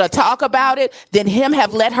being able to talk about it, than him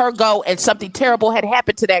have let her go and something terrible had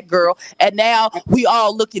happened to that girl. And now we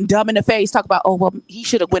all looking dumb in the face, talk about, oh, well, he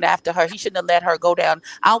should have went after her. He shouldn't have let her go down.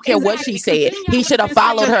 I don't care what she said. He should have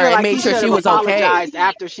followed her and made sure she was okay.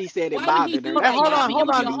 After she said it bothered her.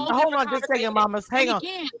 Hold on just a second, mamas. Hang on.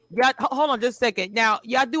 Yeah, hold on just a second. Now,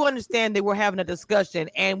 y'all do understand that we're having a discussion,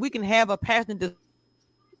 and we can have a passionate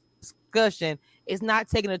discussion. It's not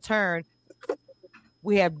taking a turn.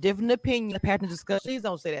 We have different opinions, passionate discussion. Please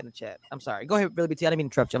don't say that in the chat. I'm sorry. Go ahead, Billy BT. I didn't mean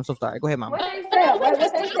to interrupt you. I'm so sorry. Go ahead, Mama. What they said? We're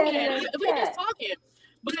just talking.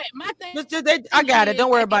 But my thing, I got it. Don't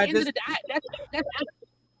worry about it.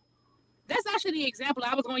 That's actually the example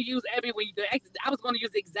I was going to use. I was going to use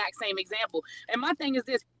the exact same example. And my thing is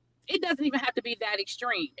this. It doesn't even have to be that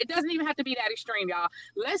extreme. It doesn't even have to be that extreme, y'all.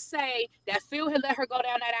 Let's say that Phil had let her go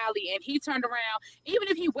down that alley and he turned around, even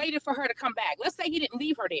if he waited for her to come back. Let's say he didn't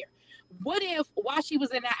leave her there. What if while she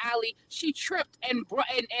was in that alley, she tripped and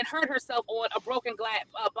hurt herself on a broken glass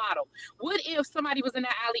bottle? What if somebody was in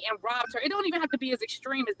that alley and robbed her? It don't even have to be as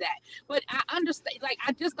extreme as that. But I understand. Like,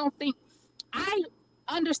 I just don't think I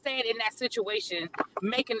understand in that situation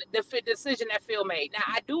making the decision that Phil made. Now,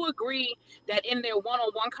 I do agree that in their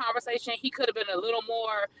one-on-one conversation, he could have been a little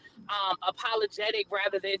more apologetic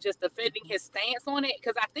rather than just defending his stance on it,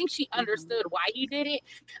 because I think she understood why he did it.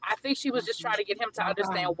 I think she was just trying to get him to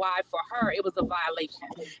understand why for her it was a violation.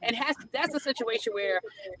 And that's a situation where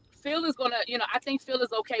Phil is gonna, I think Phil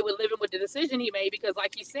is okay with living with the decision he made, because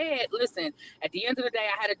like he said, listen, at the end of the day,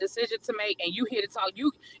 I had a decision to make, and you here to talk.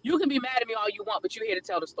 You can be mad at me all you want, but you're here to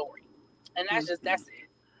tell the story. And that's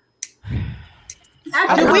it.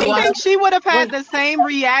 Do we think she would have had the same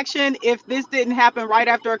reaction if this didn't happen right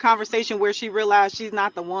after a conversation where she realized she's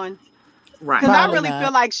not the one? Right. Because I really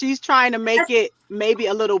feel like she's trying to make it maybe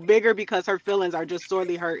a little bigger because her feelings are just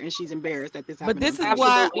sorely hurt and she's embarrassed that this happened. But this is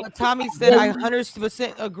why what Tommy said, I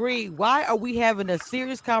 100% agree. Why are we having a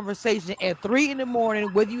serious conversation at 3 a.m,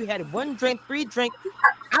 whether you had 1 drink, 3 drinks?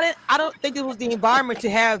 I don't think it was the environment to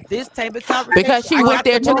have this type of conversation. Because she went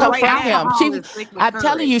there to confront him. I'm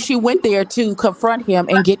telling you, she went there to confront him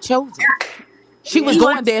and get chosen. She was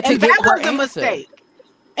going there to get her answer. Mistake.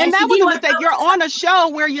 And that was a mistake. You're on a show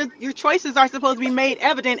where your choices are supposed to be made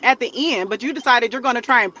evident at the end, but you decided you're going to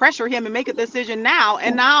try and pressure him and make a decision now,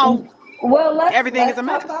 and now everything is a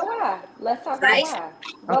mess. Let's talk about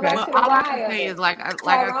why. All I can say is, like I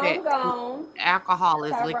said, alcohol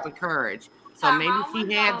is liquid courage. So maybe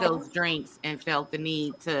she had those drinks and felt the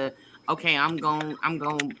need to, okay, I'm going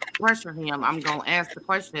to pressure him. I'm going to ask the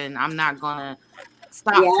question. I'm not going to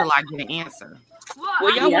stop till I get an answer.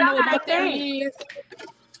 Well, y'all know what my theory is.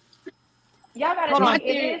 Y'all gotta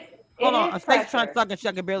think Hold on. Stacey's trying to talk and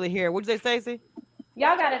she can barely hear. What'd you say, Stacey?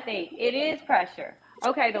 Y'all gotta think. It is pressure.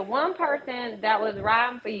 Okay, the one person that was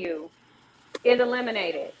riding for you is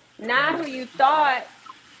eliminated. Now who you thought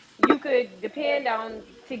you could depend on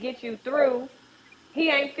to get you through, he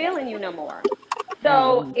ain't feeling you no more.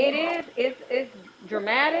 So it's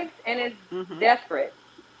dramatic and it's desperate.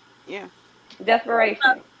 Yeah.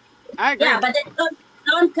 Desperation. I agree. Yeah, but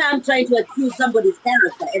don't come trying to accuse somebody's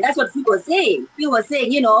character. And that's what Phil was saying. Phil was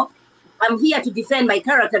saying, I'm here to defend my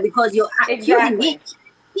character because you're accusing me.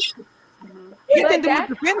 You think that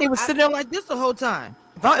he was sitting there like this the whole time?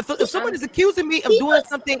 If someone is accusing me of doing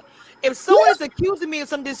something, if someone is accusing me of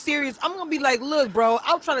something serious, I'm going to be like, look, bro,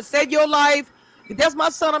 I'm trying to save your life. If that's my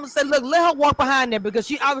son, I'm going to say, look, let her walk behind there because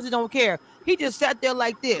she obviously don't care. He just sat there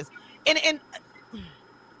like this.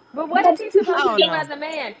 But what is he supposed to do as a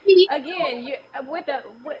man? Again,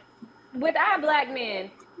 with our black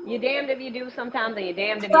men, you're damned if you do sometimes and you're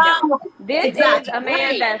damned if you don't. This is a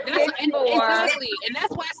man that's 6'4". Exactly. And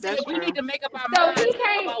that's why I said we need to make up our minds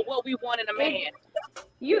about what we want in a man.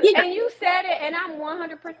 You said it, and I'm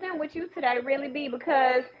 100% with you today, really be,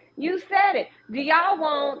 because you said it. Do y'all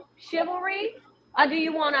want chivalry or do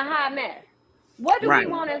you want a hot mess? What do we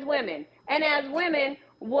want as women? And as women,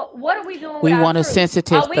 what are we doing? We want a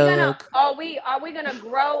sensitive thug. Are we gonna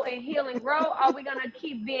grow and heal and grow? Are we gonna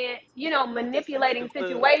keep being, manipulating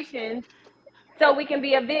situations so we can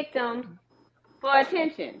be a victim for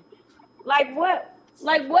attention? Like what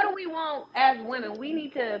do we want as women? We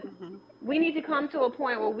need to come to a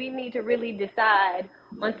point where we need to really decide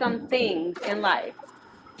on some things in life.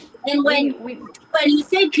 And when you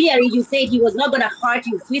said clearly, you said he was not going to hurt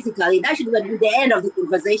you physically. That should be the end of the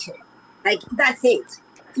conversation. Like, that's it.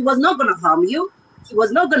 He was not going to harm you. He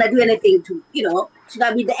was not going to do anything to, should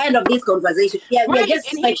have been the end of this conversation. Yeah, right. Just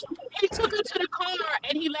he took her to the car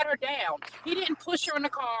and he let her down. He didn't push her in the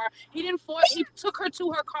car. He didn't force. He took her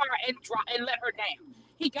to her car and let her down.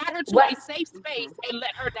 He got her to a safe space and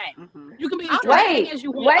let her down. You can be as dramatic as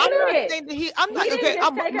you want. I'm gonna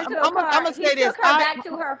say this. He took her back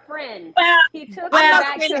to her friend. He took her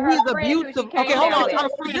back to her friend. Abusive. Okay, hold on.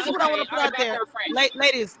 This is what I want to put out there,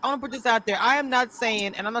 ladies. I want to put this out there. I am not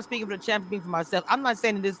saying, and I'm not speaking for the champion, speaking for myself. I'm not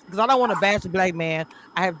saying this because I don't want to bash a black man.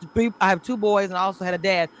 I have 2 boys, and I also had a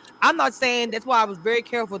dad. I'm not saying that's why I was very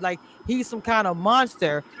careful. Like he's some kind of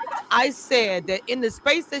monster. I said that in the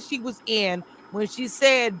space that she was in. When she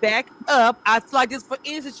said back up, I feel like this for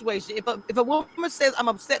any situation. If a woman says I'm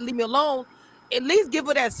upset, leave me alone, at least give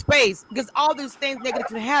her that space because all these things negative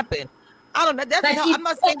can happen. I don't know. I'm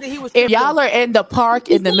not saying that he was. If y'all are in the park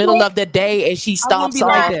in the middle of the day and she stops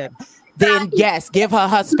off, then yes, give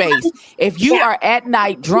her space. If you are at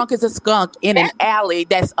night drunk as a skunk in an alley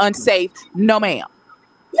that's unsafe, no ma'am.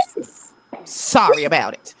 Sorry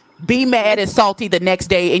about it. Be mad and salty the next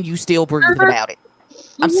day and you still breathe about it.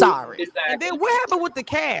 I'm sorry. And then what happened with the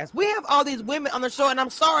cast? We have all these women on the show, and I'm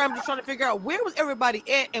sorry, I'm just trying to figure out where was everybody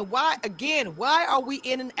at, and why are we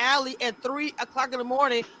in an alley at 3:00 in the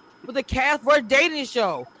morning with a cast for a dating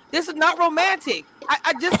show? This is not romantic.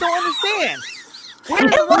 I just don't understand. Where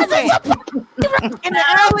is the romance? In the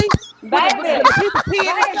alley? Baby.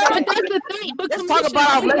 But that's the thing. But Let's talk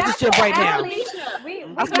about our relationship right now. We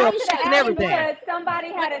I got smell to shit the and alley everything. because somebody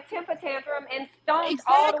had a temper tantrum and stomped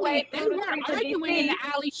all the way They through the weren't streets of arguing in DC. the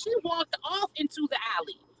alley. She walked off into the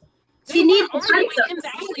alley. They She needs weren't arguing in answers.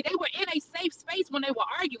 the alley. They were in a safe space when they were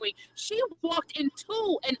arguing. She walked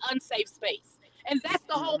into an unsafe space, and that's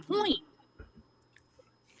the whole point.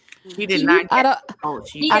 He did not. I don't.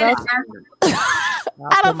 She I didn't don't. answer.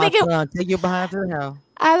 I don't think it. Take you behind to the hell.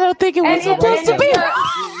 I don't think it was supposed to be.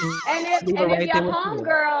 If Leave her right your there with you.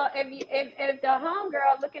 homegirl, if the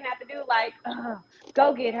homegirl looking at the dude like,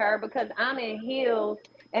 go get her because I'm in heels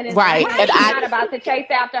and it's Right, and and I'm I- not about to chase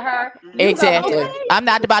after her. You go Exactly. get her. I'm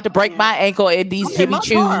not about to break my ankle in these I'm in Jimmy my car.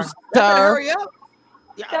 Choos, Y'all better sir. hurry up.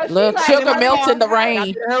 So she Look, like, sugar hurry melts in the up,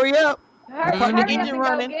 rain. Hurry up. hurry up engine and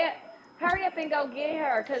running. hurry up and go get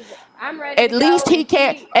her because I'm ready At to least go. he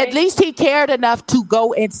cared. At least he cared enough to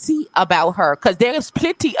go and see about her, because there's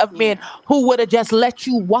plenty of men who would have just let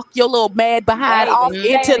you walk your little mad behind Baby, off say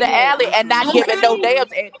into it the again. alley and not giving no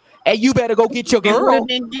damns. And you better go get your You would girl. have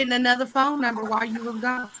been getting another phone number while you was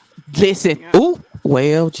gone. Listen. Yeah. Ooh.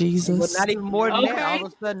 Well, Well, Jesus. not even more than that. Okay. All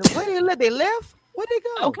of a sudden, where they left? They left? Where'd they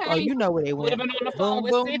go? Okay. Oh, you know where they Would have went. been on the phone Boom,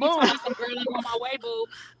 with boom, Cindy boom. telling some girl I'm on my way, boo.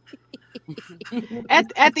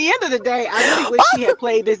 At the end of the day, I really wish she had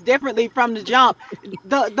played this differently from the jump.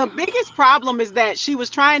 The biggest problem is that she was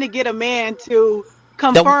trying to get a man to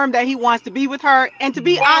confirm that he wants to be with her. And to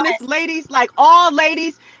be honest, ladies, like all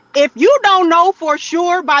ladies, if you don't know for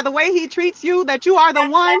sure by the way he treats you that you are the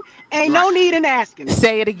one, ain't no need in asking.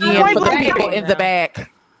 Say it again Point for the blank people period. in the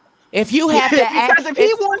back. If you have to ask, Because if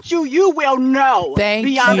he wants you, you will know thank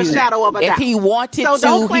beyond you. a shadow of a If doubt. he wanted So to,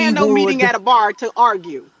 don't he plan no would. meeting at a bar to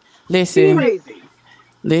argue. Listen, Crazy.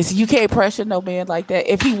 you can't pressure no man like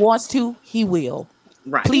that. If he wants to, he will.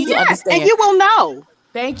 Right. Please Yes, and understand. you will know.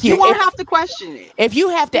 Thank You you. won't If, have to question it. if you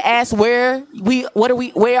have to ask where are we,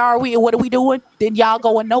 and what are we doing, then y'all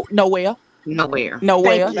going nowhere. Nowhere.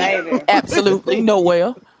 Nowhere. Thank you. Baby. Absolutely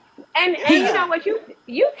nowhere. And you know what,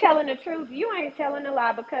 you telling the truth. You ain't telling a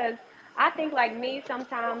lie because I think like me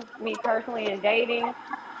sometimes, me personally in dating,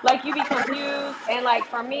 like you be confused and like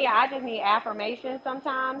for me, I just need affirmation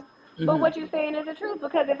sometimes. But what you're saying is the truth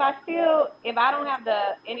because if I don't have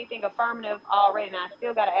anything affirmative already and I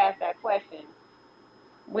still gotta ask that question,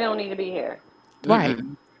 we don't need to be here. Right.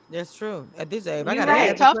 That's true. At this age, I You're gotta right.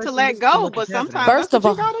 ask It's tough the to question, let this is too go, much but intensity. sometimes First that's of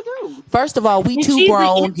what you gotta do. First of all, we And too she's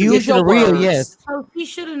grown. an Use Get to your the real, words. yes. So she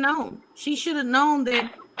should have known. She should have known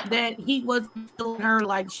that he wasn't feeling her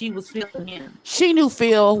like she was feeling him. She knew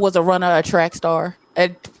Phil was a runner, a track star,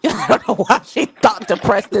 and I don't know why she thought to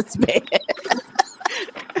press this man.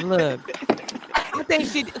 Look, I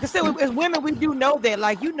think because as women, we do know that,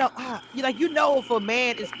 like you know, if a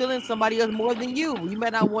man is feeling somebody else more than you, you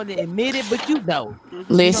might not want to admit it, but you know.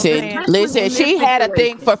 Listen, saying? listen. In She this had a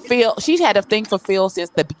thing situation. for Phil. She's had a thing for Phil since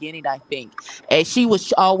the beginning, I think, and she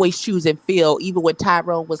was always choosing Phil, even when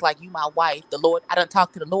Tyrone was like, "You my wife, the Lord. I don't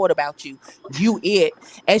talk to the Lord about you. You it."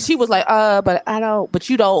 And she was like, but I don't. But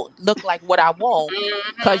you don't look like what I want,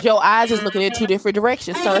 because your eyes is looking in two different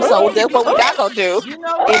directions, sir. So that's what we not gonna do. You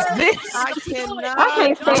know Is what? this? I cannot. I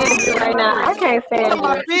can't stand you right now. I can't You stand talking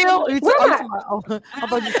about you. Phil? You Where talking my- about? I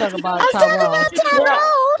thought you talking about I'm talking Tyrone. about Tyrone.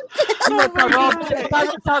 You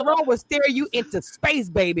know Tyrone will stare you into space,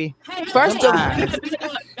 baby. First of all,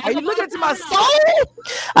 Are you looking into my soul?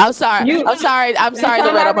 I'm sorry. You- I'm sorry. I'm sorry, you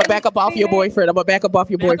Loretta. I'm gonna already back up off your see that? boyfriend. I'm gonna back up off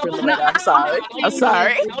your boyfriend, Loretta. I'm sorry. I'm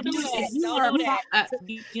sorry. Don't do that. Don't do that.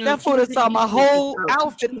 That fool saw my whole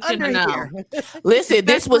outfit under here. Listen,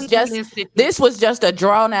 this was Especially just a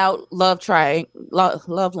drawn out love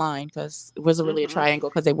line, because it wasn't really a triangle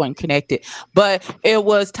because they weren't connected. But it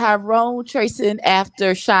was Tyrone chasing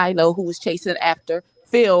after Shiloh, who was chasing after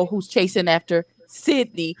Phil, who's chasing after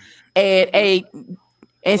Sydney, and Like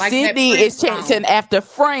that Sydney Prince is chasing song. after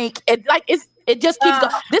Frank, and like it just keeps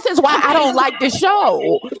going. This is why I don't like the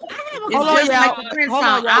show. It's Hold on, just y'all. like the Prince Hold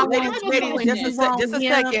on, song. y'all. I want Ladies, you and just you a want him,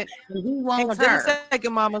 second. and he Hang on, wants just her. a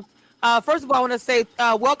second, mama. First of all, I want to say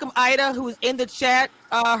welcome Ida, who is in the chat.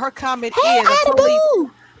 Her comment Hey, is Ida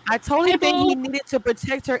I totally Hey, think he boo. needed to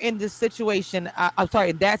protect her in this situation. I'm sorry,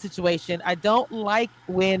 in that situation. I don't like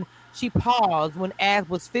when she paused when As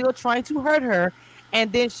was still trying to hurt her,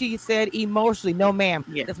 and then she said emotionally, "No, ma'am."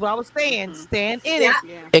 Yeah. That's what I was saying. Stand in it.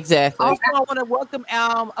 Yeah. Exactly. Also, I want to welcome.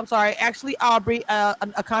 I'm sorry, actually, Aubrey,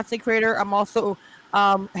 a content creator. I'm also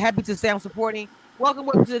Happy to say I'm supporting. Welcome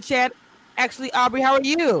to the chat. Actually, Aubrey, how are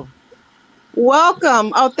you?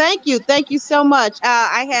 Welcome. Oh, thank you. Thank you so much.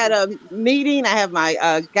 I had a meeting. I have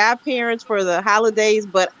my godparents for the holidays,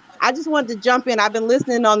 but I just wanted to jump in. I've been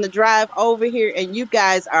listening on the drive over here, and you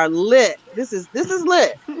guys are lit. This is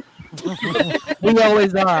lit. We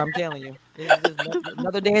always are. I'm telling you. This is just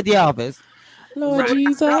another day at the office. Lord So,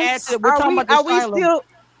 Jesus. we're talking about the Shiloh.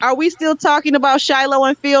 Are we still talking about Shiloh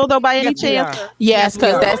and Phil though by any Yes, we chance? are. Yes, we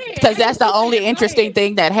are. because that's the only interesting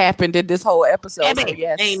thing that happened in this whole episode. So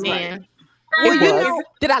yes. Amen. Well, It was.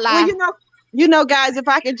 Did I lie? Well, guys, if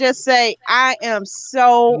I could just say, I am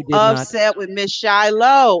so upset with Miss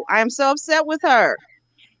Shiloh. I am so upset with her.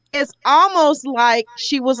 It's almost like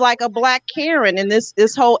she was like a black Karen in this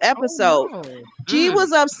whole episode. Oh, no. She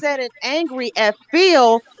was upset and angry at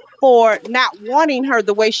Phil for not wanting her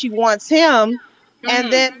the way she wants him.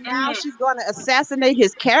 And then now she's going to assassinate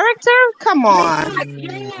his character? Come on.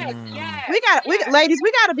 Yes. Ladies,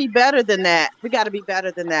 we got to be better than that. We got to be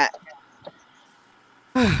better than that.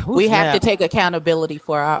 We have to take accountability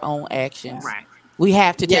for our own actions. Right. We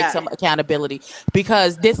have to take some accountability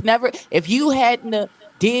because if you hadn't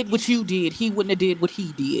did what you did, he wouldn't have did what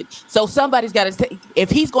he did. So somebody's got to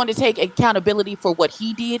if he's going to take accountability for what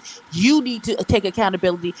he did, you need to take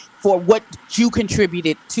accountability for what you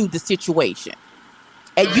contributed to the situation.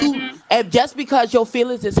 And and just because your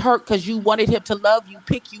feelings is hurt because you wanted him to love you,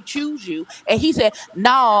 pick you, choose you, and he said,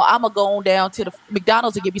 "No, I'm gonna go on down to the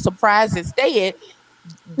McDonald's and give you some fries instead."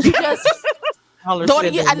 You just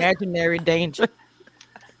imaginary danger.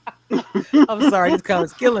 I'm sorry, this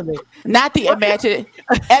color's killing me. Not the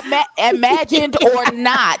imagined or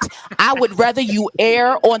not. I would rather you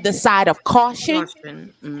err on the side of caution.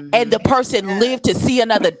 And the person live to see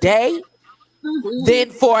another day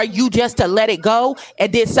than for you just to let it go.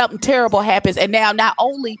 And then something terrible happens. And now not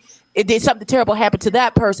only did something terrible happen to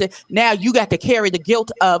that person, now you got to carry the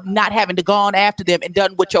guilt of not having to go on after them and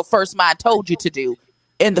done what your first mind told you to do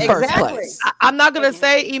in the first place. I'm not going to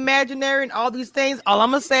say imaginary and all these things. All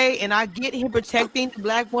I'm going to say, and I get him protecting the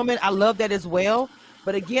black woman. I love that as well.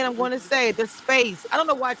 But again, I'm going to say the space. I don't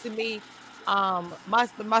know why to me,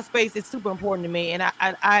 my space is super important to me. And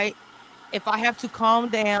I if I have to calm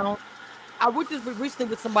down, I was just recently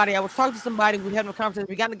with somebody. I was talking to somebody. We had a conversation.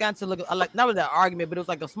 We got into like not really an argument, but it was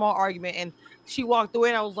like a small argument. And she walked away,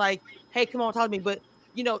 and I was like, "Hey, come on, talk to me." But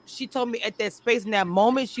she told me at that space in that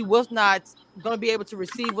moment, she was not going to be able to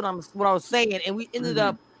receive what I was saying, and we ended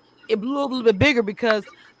up it blew up a little bit bigger because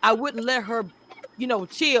I wouldn't let her,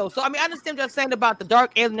 chill. So I mean, I understand what you're saying about the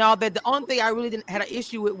dark alien and all that. The only thing I really didn't had an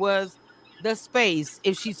issue with was the space.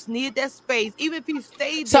 If she needed that space, even if he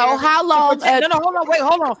stayed there. So how long? No,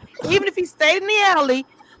 hold on. Even if he stayed in the alley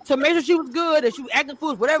to make sure she was good and she was acting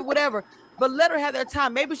foolish, whatever. But let her have that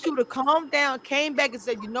time. Maybe she would have calmed down, came back and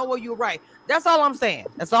said, "You know what? You're right." That's all I'm saying.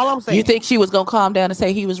 You think she was gonna calm down and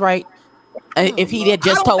say he was right? If he had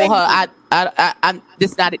just told her, "I'm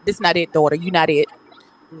this not it, daughter. You're not it.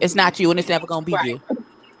 It's not you, and it's never gonna be you."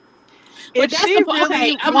 If she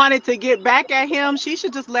really wanted to get back at him, she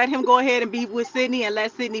should just let him go ahead and be with Sydney and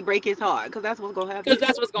let Sydney break his heart, because that's what's gonna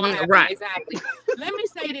happen. Right. Exactly. Let me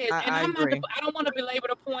say this, and I don't want to belabor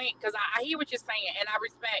the point because I hear what you're saying, and I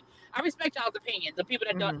respect y'all's opinions. The people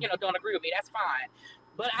that don't agree with me, that's fine.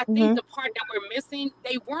 But I think the part that we're missing,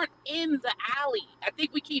 they weren't in the alley. I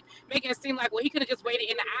think we keep making it seem like, well, he could have just waited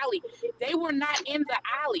in the alley. They were not in the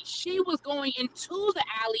alley. She was going into the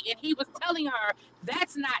alley, and he was telling her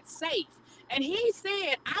that's not safe. And he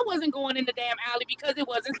said, I wasn't going in the damn alley because it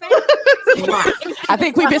wasn't safe. I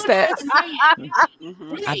think we missed that.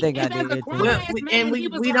 I think I did. And we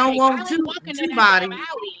don't want two bodies.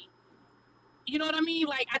 You know what I mean?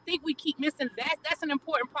 Like, I think we keep missing that. That's an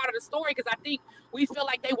important part of the story because I think we feel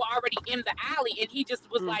like they were already in the alley and he just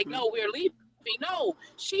was like, no, we're leaving. No,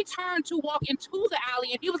 she turned to walk into the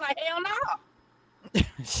alley and he was like, hell no.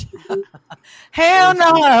 Hell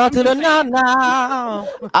no to the no.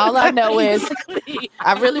 All I know is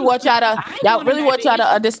I really want y'all to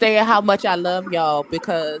understand how much I love y'all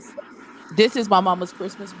because this is my mama's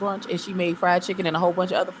Christmas brunch and she made fried chicken and a whole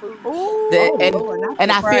bunch of other food.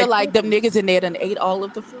 And I feel like them niggas in there done ate all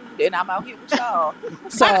of the food and I'm out here with y'all.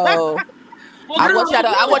 So I want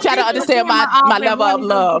y'all to understand my level of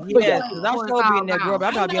love. Yes, I'm still being there, girl.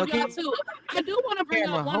 But I'm not okay. I do want to bring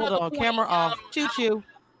up one other point. Camera off. Choo.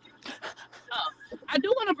 I do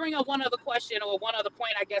want to bring up one other question or one other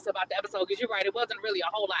point, I guess, about the episode because you're right, it wasn't really a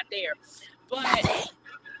whole lot there. But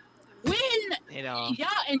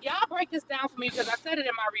when y'all break this down for me because I said it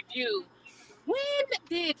in my review. When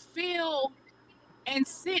did Phil and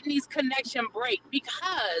Sydney's connection break,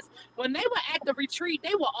 because when they were at the retreat,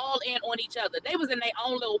 they were all in on each other. They was in their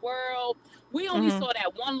own little world. We only saw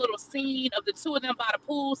that one little scene of the two of them by the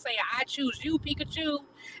pool saying, "I choose you, Pikachu."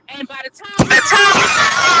 And by the time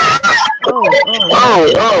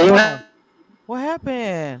what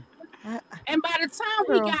happened? And by the time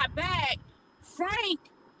we got back, Frank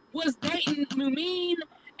was dating Mumine,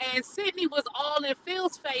 and Sydney was all in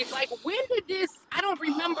Phil's face. Like, when did this? I don't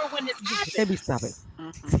remember when this happened. Let me stop it.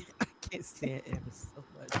 I can't stand it so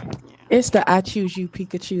much. It's the "I choose you,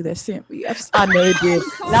 Pikachu" that sent me. I know it did.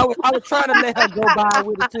 And I was trying to let her go by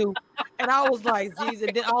with it too, and I was like, "Geez,"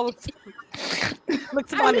 and then I was look,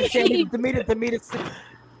 somebody said Demeter.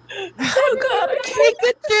 Oh God,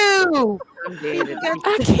 Pikachu!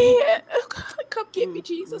 I can't. Oh God, come get me,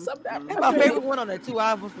 Jesus! I'm not. That's my favorite one on there too.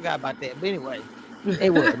 I almost forgot about that. But anyway,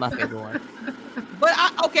 it was my favorite one. But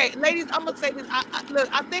okay, ladies, I'm gonna say this. Look,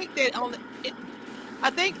 I think that I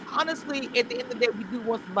think honestly, at the end of the day, we do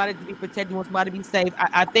want somebody to be protected, we want somebody to be safe.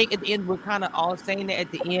 I think at the end, we're kind of all saying that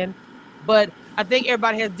at the end, but I think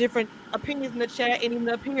everybody has different opinions in the chat and even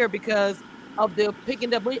up here because of the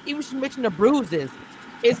picking up. Even she mentioned the bruises.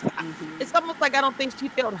 It's almost like I don't think she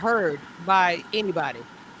felt heard by anybody.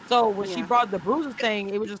 So when she brought the bruises thing,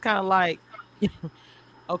 it was just kind of like,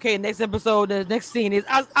 okay, next episode, the next scene is.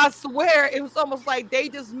 I swear, it was almost like they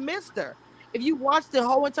just missed her. If you watch the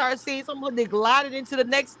whole entire scene, someone they glided into the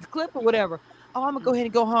next clip or whatever. Oh, I'm gonna go ahead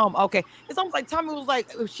and go home. Okay, it's almost like Tommy was like,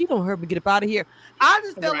 if she don't hurt me, get up out of here. I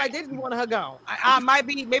just felt like they just wanted her gone. I might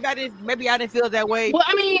be, maybe I didn't feel that way. Well,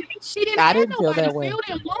 I mean, she didn't. I didn't feel that way. Phil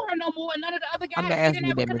didn't want her no more, and none of the other guys. I'm not asking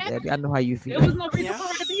you that, Miss Abby. I know how you feel. There was no reason for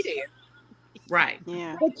her to be there. Right.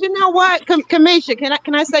 Yeah. But you know what, Kamisha,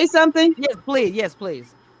 can I say something? Yes, please. Yes,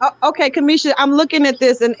 please. Okay, Kamisha, I'm looking at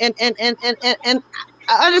this and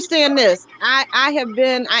I understand this. I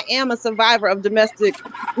am a survivor of domestic,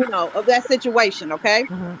 of that situation. Okay.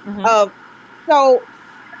 So,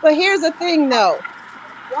 but here's the thing though.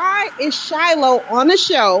 Why is Shiloh on the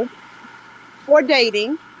show for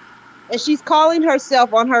dating? And she's calling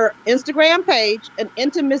herself on her Instagram page not an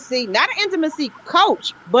intimacy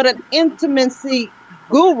coach, but an intimacy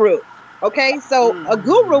guru. Okay. So a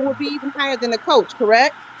guru would be even higher than a coach,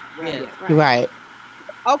 correct? Right.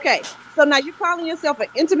 Okay. So now you're calling yourself an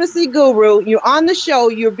intimacy guru. You're on the show.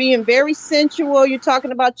 You're being very sensual. You're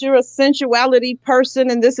talking about you're a sensuality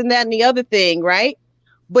person and this and that and the other thing, right?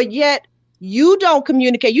 But yet you don't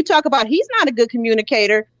communicate. You talk about he's not a good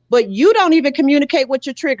communicator, but you don't even communicate what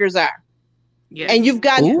your triggers are. Yes. And you've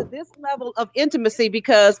gotten to this level of intimacy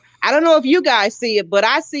because I don't know if you guys see it, but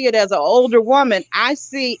I see it as an older woman. I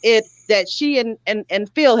see it that she and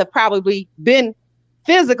Phil have probably been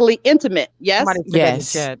physically intimate. Yes.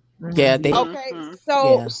 Yes. Yeah. Okay.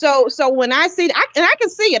 So when I see I can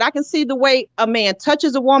see it. I can see the way a man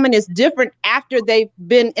touches a woman is different after they've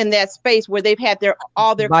been in that space where they've had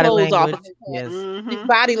all their body clothes language. Off. Yes.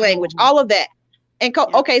 Body language, all of that. And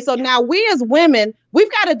okay, so now we as women,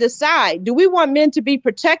 we've got to decide: do we want men to be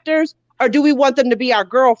protectors or do we want them to be our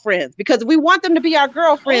girlfriends? Because if we want them to be our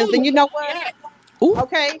girlfriends, then you know what?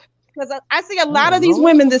 Okay, because I see a lot of these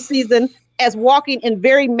women this season as walking in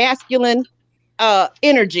very masculine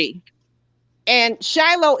energy. And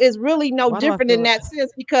Shiloh is really no different in that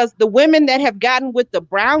sense because the women that have gotten with the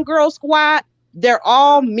Brown Girl Squad, they're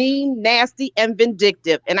all mean, nasty, and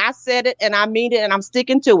vindictive. And I said it and I mean it and I'm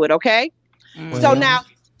sticking to it, okay? So now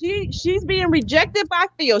she's being rejected by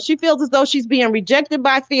Phil. She feels as though she's being rejected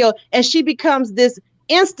by Phil and she becomes this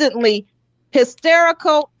instantly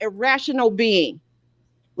hysterical, irrational being.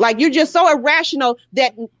 Like you're just so irrational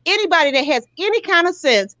that anybody that has any kind of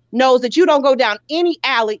sense knows that you don't go down any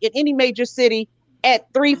alley in any major city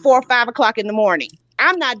at 3, 4, 5 o'clock in the morning.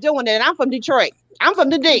 I'm not doing it. And I'm from Detroit. I'm from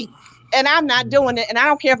the D. And I'm not doing it. And I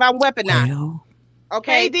don't care if I'm weaponized.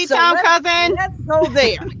 Okay. Hey, D-Town cousin. Let's go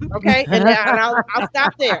there. Okay. And I'll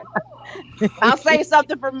stop there. I'll say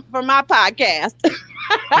something for my podcast.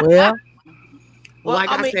 Well, like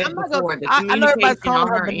I said before, the communication on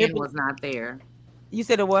her end was not there. You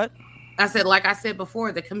said a what? I said, like I said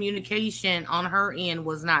before, the communication on her end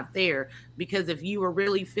was not there because if you were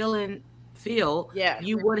really feeling Phil,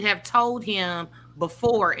 you would have told him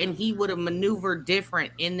before and he would have maneuvered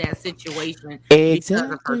different in that situation because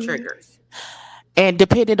of her triggers. And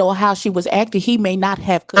depending on how she was acting, he may not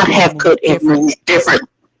have could different.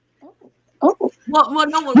 Well,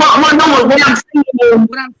 no. What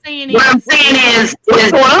I'm saying is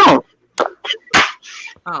what's going on?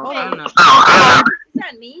 I don't know. Is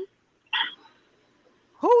that me?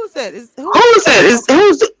 Who is that?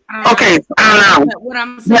 Who's okay? I don't know. What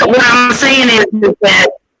I'm saying is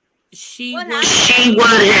that She What would happened? She would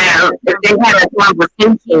have, if they had a he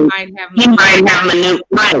conversation, might have he might have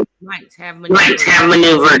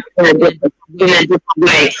maneuvered in a different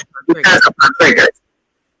way because of her triggers.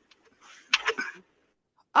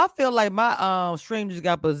 I feel like my stream just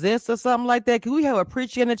got possessed or something like that. Can we have a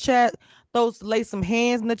preacher in the chat? Those lay some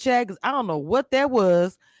hands in the chat because I don't know what that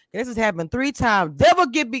was. This has happened 3 times. Devil,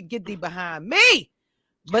 get thee behind me.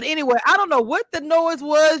 But anyway, I don't know what the noise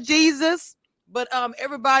was, Jesus. But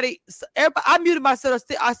everybody, I muted myself.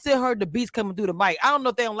 I still heard the beats coming through the mic. I don't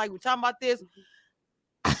know if they don't like we talking about this.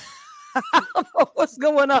 I don't know what's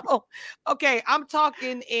going on. Okay, I'm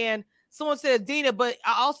talking and someone said Dina, but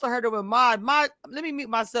I also heard it with Mod. Let me mute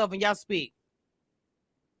myself and y'all speak.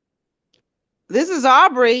 This is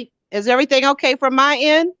Aubrey. Is everything okay from my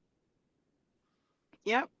end?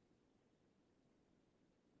 Yep.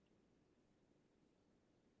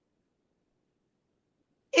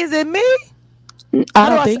 Is it me? I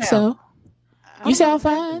don't think so. You sound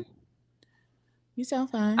fine. You sound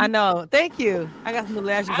fine. I know. Thank you. I got some new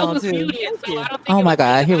lashes I on was too. muted, Thank so you. I don't think Oh my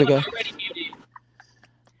God, here we go.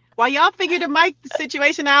 While y'all figure the mic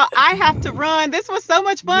situation out, I have to run. This was so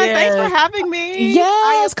much fun. Thanks for Yes. having me.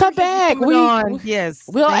 Yes, come appreciate you back. coming on. Yes.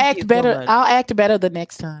 We'll Thank act you so better. much. I'll act better the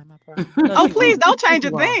next time. I promise. No, Oh, she please won't. don't change She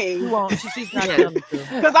a won't. thing. She won't. She's not Yes. coming to.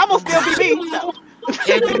 Because I'm going to still be me. So.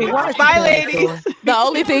 Everything. Why is she Bye, coming ladies. to? The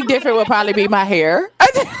only thing different will probably be my hair.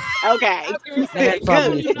 Okay. That's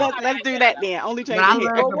probably Good. Let's do that then. Only But I change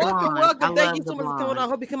love hair. Well, the welcome. blonde. I Thank you love the so much for coming on. I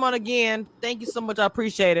blonde. hope you come on again. Thank you so much. I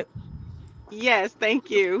appreciate it. Yes,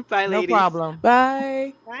 thank you. Bye, No ladies. problem.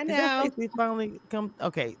 Bye. Bye Is now. that Stacey finally come?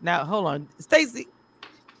 Okay, now hold on, Stacey.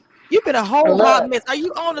 You've been a whole hot Look, mess. Are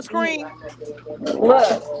you on the screen?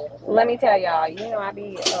 look, let me tell y'all, you know, I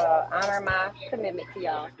be honor my commitment to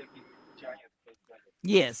y'all.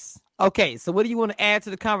 Yes. Okay. So, what do you want to add to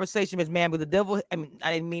the conversation, Miss Man? With the devil, I mean,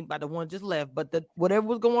 I didn't mean by the one just left, but the whatever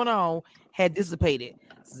was going on had dissipated.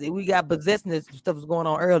 See, we got possessiveness stuff was going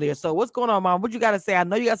on earlier. So, what's going on, Mom? What you got to say? I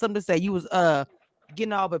know you got something to say. You was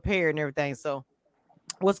getting all prepared and everything. So,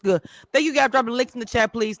 what's good? Thank you guys. Dropping links in the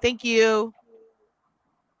chat, please. Thank you.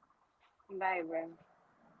 Baby.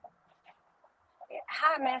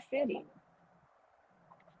 Hot mess city.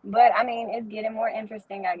 But I mean, it's getting more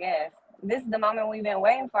interesting, I guess. This is the moment we've been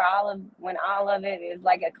waiting for, when all of it is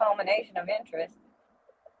like a culmination of interest,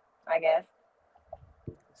 I guess.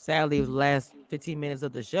 Sadly, it was the last 15 minutes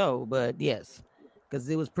of the show, but yes, because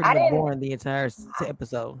it was pretty I much didn't boring the entire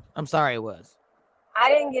episode. I'm sorry, it was. I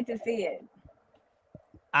didn't get to see it.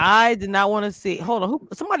 I did not want to see. Hold on,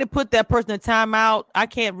 somebody put that person in timeout. I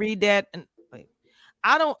can't read that. And wait,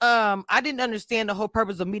 I don't. I didn't understand the whole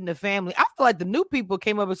purpose of meeting the family. I feel like the new people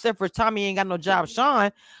came up, except for Tommy ain't got no job.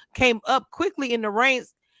 Sean came up quickly in the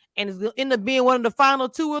ranks and is gonna end up being one of the final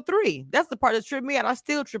 2 or 3. That's the part that tripped me out. I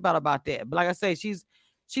still trip out about that. But like I say, she's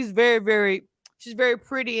very, very, she's very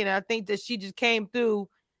pretty, and I think that she just came through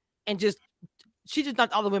and she just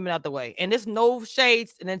knocked all the women out the way. And there's no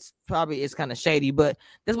shades, and it's kind of shady, but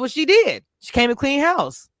that's what she did. She came to clean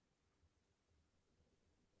house.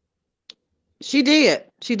 She did.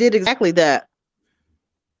 She did exactly that.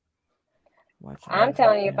 I'm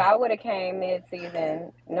telling you, if I would have came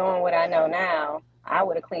mid-season knowing what I know now, I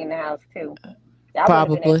would have cleaned the house too. Y'all wouldn't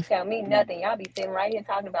have been able to tell me nothing. Y'all be sitting right here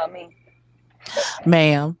talking about me.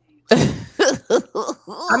 Ma'am.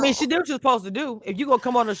 I mean, she did what she was supposed to do. If you gonna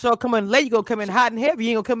come on the show, come in late, you gonna come in hot and heavy.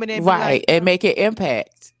 You ain't gonna come in there and right and make it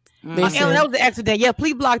impact. Listen. That was an accident. Yeah,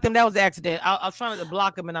 please block them. That was an accident. I was trying to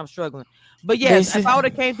block them and I'm struggling. But yes, if I would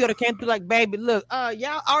have came through, like, baby, look,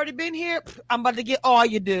 y'all already been here. I'm about to get all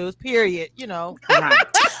your dues. Period. You know.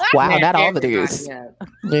 Wow, not all the dues.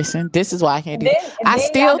 Listen, this is why I can't do it. I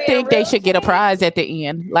still think they should get a prize at the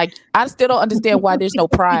end. Like, I still don't understand why there's no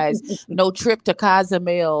prize, no trip to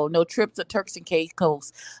Cozumel, no trip to Turks and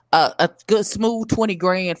Caicos, a good smooth 20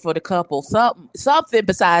 grand for the couple. Something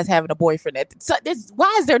besides having a boyfriend.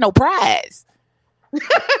 Why is there no prize?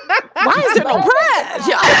 Why is there no prize?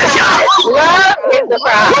 Love is the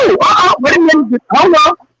prize. Wait a minute. Hold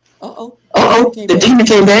on. The demon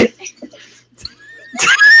came back.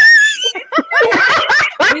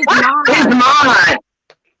 He's mine.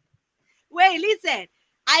 Wait, listen.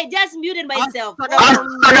 I just muted myself.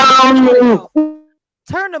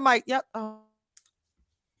 Turn the mic. Yep.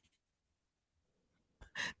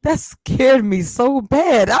 That scared me so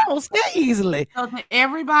bad. I don't scare easily. So to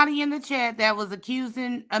everybody in the chat that was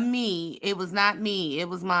accusing of me, it was not me. It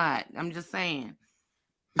was Mod. I'm just saying.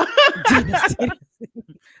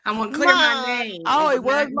 I'm gonna clear my name. Oh, it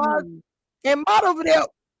was Mod. And Mod over there.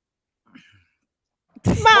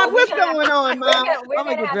 Mom, what's going on, Mom? We're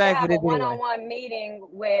gonna have to have a one-on-one meeting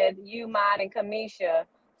with you, Mod, and Kamisha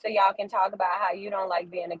so y'all can talk about how you don't like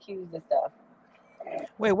being accused of stuff.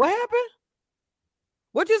 Wait, what happened?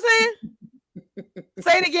 What you saying?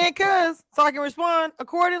 Say it again, cuz, so I can respond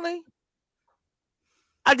accordingly.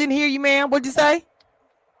 I didn't hear you, ma'am. What'd you say?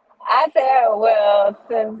 I said, well,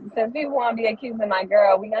 since people want to be accusing my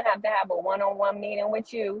girl, we're gonna have to have a one-on-one meeting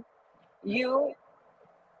with you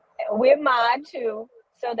with Mod too,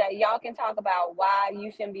 so that y'all can talk about why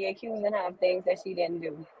you shouldn't be accusing her of things that she didn't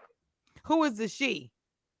do. Who is the she?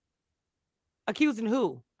 Accusing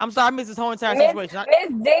who? I'm sorry, I missed this whole entire Miss situation.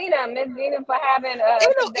 Dina for having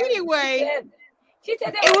anyway. She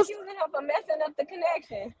said they were accusing her for messing up the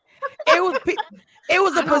connection. It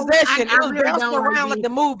was a possession. It was bouncing around like the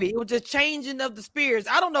movie. It was just changing of the spirits.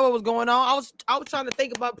 I don't know what was going on. I was trying to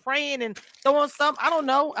think about praying and throwing something. I don't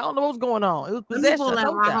know what was going on. It was possession. Let me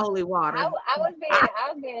pull out my holy water. I was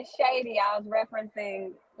being shady. I was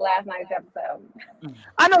referencing last night's episode.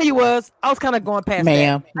 I know you was. I was kind of going past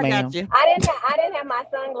that. I got you. I didn't have my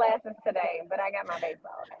sunglasses today, but I got my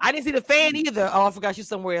baseball. I didn't see the fan either. Oh, I forgot you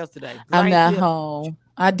somewhere else today. I'm not home.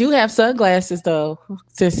 I do have sunglasses though,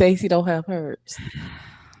 since Stacey don't have hers.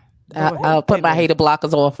 I'll put my hater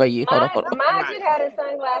blockers on for you. Hold on. Mine just had his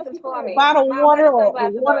sunglasses for me. Bottle of water or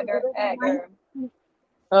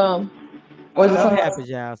Stuff happens,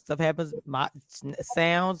 y'all. Stuff happens.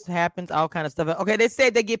 Sounds happens. All kind of stuff. Okay, they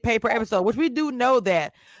said they get paid per episode, which we do know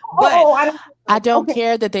that. But I don't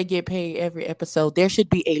care that they get paid every episode. There should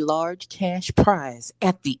be a large cash prize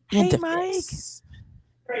at the end of this.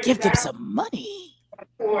 Give them some money.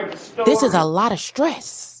 This is a lot of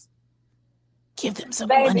stress. Give them some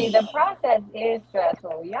money. The process is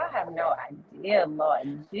stressful. Y'all have no idea,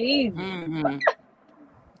 Lord Jesus.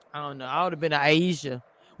 I don't know. I would have been an Aisha.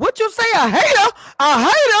 What you say? A hater? A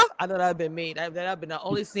hater? I know that'd been me. That'd been the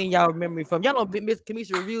only scene y'all remember me from. Y'all don't Miss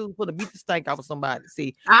Kamisha review for the beat the stank off of somebody.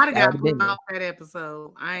 See, I'd have got put off that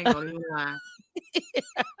episode. I ain't gonna even lie.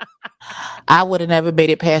 I would have never made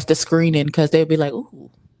it past the screening because they'd be like, "Ooh,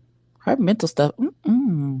 her mental stuff.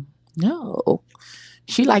 No,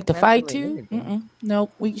 she liked to fight too. No,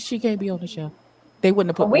 she can't be on the show. They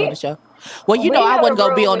wouldn't have put me on the show. Well, I wasn't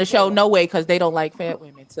gonna be on the show no way because they don't like fat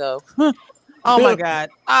women. So, oh my god.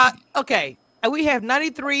 Okay. And we have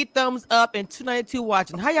 93 thumbs up and 292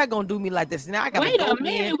 watching. How y'all gonna do me like this? Now I gotta wait a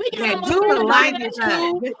minute. We got do a like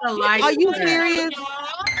too. Are you serious?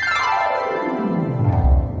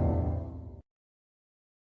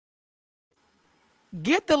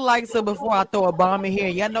 Get the likes up before I throw a bomb in here.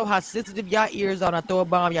 Y'all know how sensitive y'all ears are when I throw a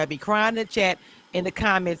bomb. Y'all be crying in the chat, in the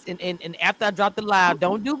comments, and after I drop the live,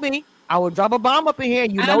 don't do me. I will drop a bomb up in here,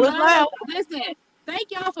 and you know it's loud. Listen, thank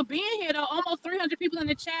y'all for being here. Though almost 300 people in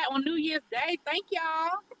the chat on New Year's Day. Thank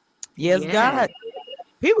y'all. Yes, God.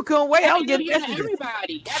 People couldn't wait. I was getting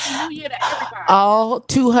everybody. Happy New Year to everybody. All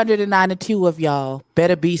 292 of y'all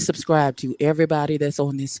better be subscribed to everybody that's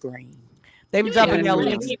on this screen. They be dropping y'all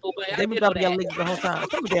links. They be dropping y'all links the whole time.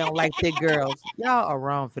 They don't like big girls. Y'all are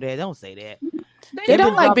wrong for that. Don't say that. They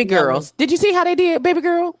don't like big girls. Did you see how they did Baby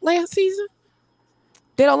Girl last season?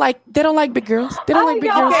 They don't like big girls. They don't like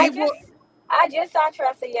big girls. I just saw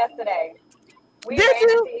Tressa yesterday. Did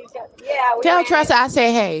you? Yeah. Tell Tressa I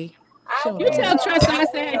said hey. You tell Tressa I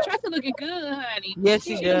said hey. Tressa looking good, honey. Yes,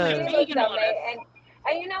 she does.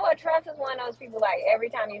 And you know what? Tressa's one of those people, like, every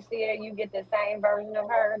time you see her, you get the same version of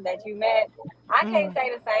her that you met. I can't say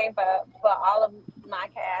the same for all of my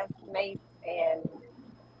cast mates and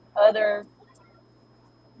other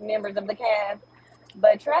members of the cast.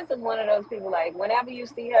 But Tressa's one of those people, like, whenever you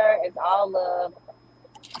see her, it's all love.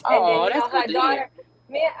 And then, her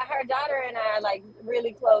daughter and I are, like,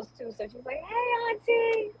 really close, too. So she's like, hey,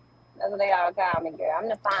 auntie. That's what they all call me, girl. I'm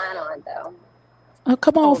the fine aunt, though. Oh,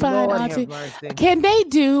 come on, fine auntie. Can they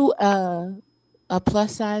do a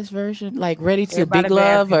plus size version, like Ready to Big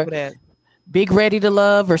Love or Big Ready to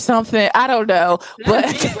Love or something? I don't know, but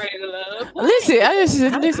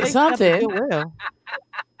listen, something.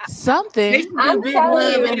 Something. I'm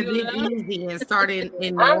telling you, and started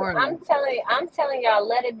in New Orleans. I'm telling y'all,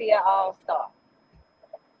 let it be an all-star.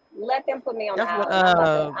 Let them put me on the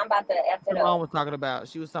album. I'm about to F it up. Simone was talking about.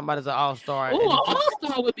 She was talking about as an all-star. Oh, an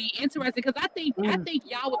all-star would be interesting because I think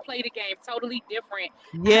y'all would play the game totally different.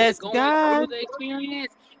 Yes, God. The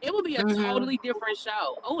experience, it would be a totally different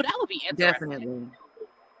show. Oh, that would be interesting. Definitely.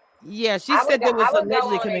 Yeah, she said that was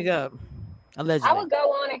allegedly coming up. Allegedly. I would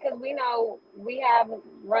go on it because we know we have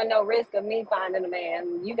run no risk of me finding a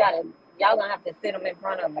man. Y'all gonna have to sit him in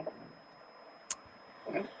front of me.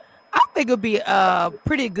 I think it would be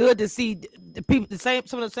pretty good to see the people,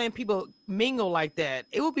 some of the same people mingle like that.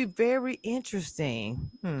 It would be very interesting.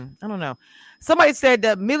 I don't know. Somebody said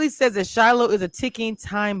that Millie says that Shiloh is a ticking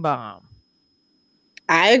time bomb.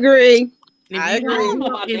 I agree. If I you agree. I don't don't, know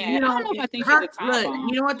about if that. you I don't know don't if I think she's a hurt, time look, bomb.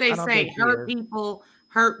 you know what they I don't say: think she hurt is. people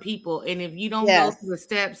hurt people, and if you don't go Yes. through the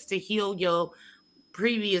steps to heal your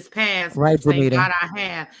previous past, Right, which thank Benita. God I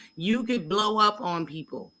have, you could blow up on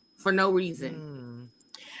people for no reason. Mm.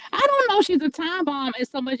 I don't know. She's a time bomb as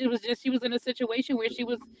so much. It was just she was in a situation where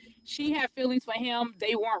she had feelings for him.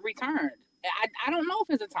 They weren't returned. I don't know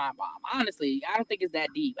if it's a time bomb. Honestly, I don't think it's that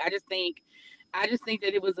deep. I just think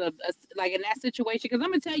that it was like in that situation. Because I'm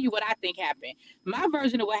gonna tell you what I think happened. My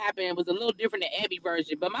version of what happened was a little different than Abby's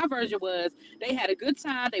version. But my version was they had a good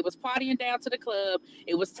time. They was partying down to the club.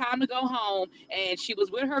 It was time to go home, and she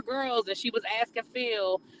was with her girls, and she was asking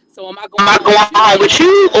Phil, "So am I Am going I home going with you, home with Phil, or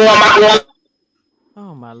am you, I or going am I home going? with?"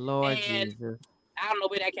 Oh my Lord And Jesus. I don't know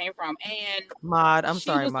where that came from. And Mod, I'm she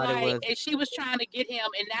sorry, was Mod, it like, was. and she was trying to get him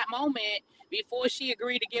in that moment before she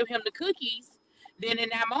agreed to give him the cookies. Then in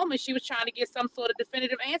that moment, she was trying to get some sort of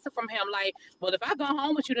definitive answer from him, like, "Well, if I go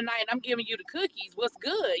home with you tonight and I'm giving you the cookies, what's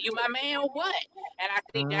good? You my man or what?" And I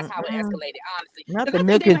think that's how it Mm-mm. escalated, honestly, Not because the I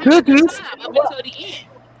think milk they were and having a good cookies. time up Well, until the end.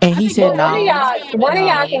 And I he think they said were well, having a good no. time one of until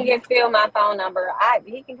y'all the can No. end. give Phil my phone number.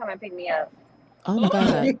 He can come and pick me up. Oh my Oh,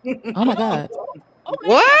 God. Oh my oh, God. oh, man.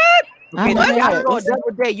 What? Okay, I'm now What? y'all can mad. go on Listen,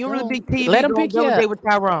 double date. You and the go. big TV Let him go on pick you double date up. with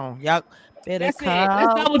Tyrone. Y'all better That's it.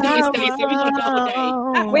 Let's call double date, Stacey. We're gonna double date.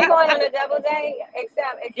 We Tyrone. going on a double date,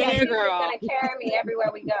 except Yeah, he's just girl. gonna carry me everywhere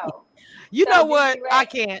we go. You So know just what? be I ready.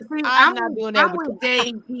 can't. See, I'm not doing that I'm with. with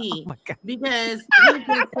Dave Oh P my God. because he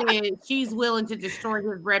just said she's willing to destroy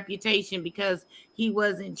his reputation because he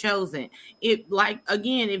wasn't chosen. It like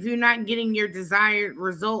again, if you're not getting your desired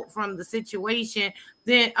result from the situation,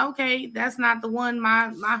 then okay, that's not the one.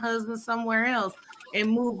 My husband's somewhere else, and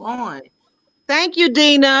move on. Thank you,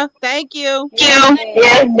 Dina. Thank you. Yes, You?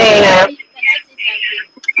 Yes, Dana. ma'am.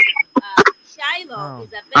 Shiloh Oh. is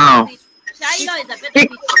a better Oh. fit. Shiloh is a better fit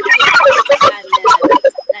for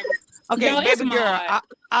than Okay, Yo, it's baby girl. Maud.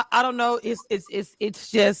 I don't know.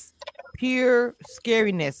 It's just pure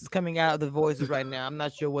scariness is coming out of the voices right now. I'm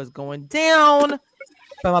not sure what's going down,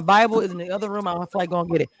 but my Bible is in the other room. I don't feel like going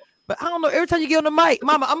to get it. But I don't know. Every time you get on the mic,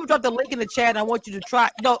 Mama, I'm gonna drop the link in the chat. And I want you to try.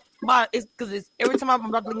 No, Ma, it's because it's every time I'm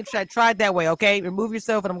drop the link in the chat. Try it that way, okay? Remove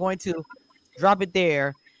yourself, and I'm going to drop it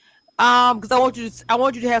there. Because I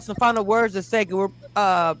want you to have some final words to say. 'Cause we're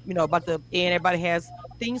about the end. Everybody has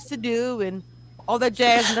things to do and all that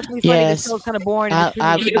jazz. And that's really funny. The Yes. show's kind of boring and it's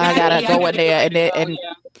I Exactly. gotta Yeah, I go in gotta go there ahead and go.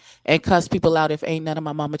 Yeah. and cuss people out if ain't none of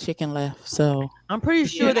my mama chicken left. So I'm pretty Yeah,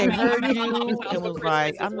 sure they I'm heard at my mama's you house and for was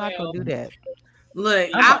like, Christmas as I'm not gonna well. do that. Look,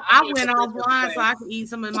 I'm I'm I here for went Christmas as offline so well. I could eat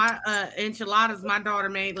some of my enchiladas my daughter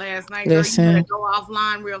made last night. Girl, you better listen. go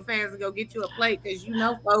offline real fast and go get you a plate because you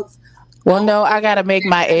know folks Well, go no, I over gotta make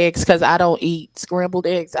my there. eggs because I don't eat scrambled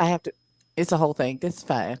eggs. I have to. It's a whole thing. This is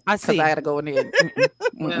fine I because see. I gotta go in there.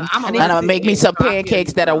 Well, I'm I And need I'm to gonna see. make me some so I feel pancakes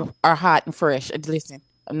you, that girl. are hot and fresh. And listen,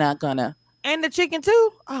 I'm not gonna. And the chicken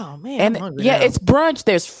too. Oh man, I'm And hungry yeah, now. it's brunch.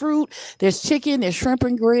 There's fruit. There's chicken. There's shrimp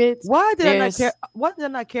and grits. Why did I not care? There's Why did I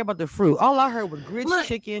not care about the fruit? All I heard was grits, Look,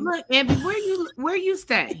 chicken. look, Abby, where you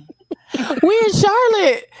stay? we in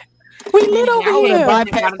Charlotte. We lit See, over I I would have can't here. eat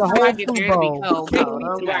it. By bypassed the the time I whole get food there, it'll be bowl. cold, Cake, cold.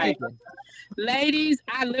 meat, and Okay. Right. chicken. Ladies,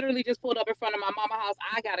 I literally just pulled up in front of my mama house.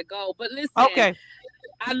 I gotta go. But listen, Okay.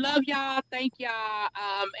 I love y'all. Thank y'all.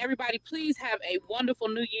 Everybody, please have a wonderful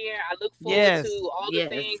new year. I look forward Yes. to all the Yes.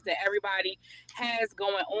 things that everybody has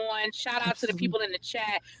going on. Shout out to the Absolutely. people in the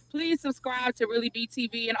chat. Please subscribe to Really Be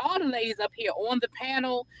TV and all the ladies up here on the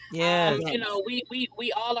panel. Yes. You know,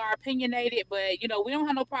 we all are opinionated, but you know, we don't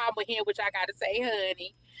have no problem with hearing what y'all got to say,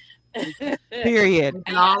 honey. Period. We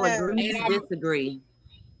can all Yes. agree And to disagree.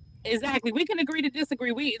 exactly, we can agree to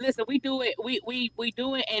disagree. We listen, we do it, we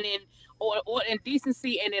do it, and or in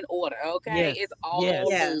decency and in order. Okay, Yes. it's all Yes.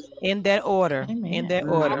 Yes. good. In that order. In Amen. that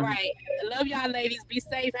All order. right, love y'all, ladies. Be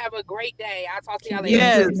safe. Have a great day. I'll talk to y'all Keep later.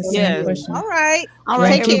 Yes. asking the same Yes. question. All right. All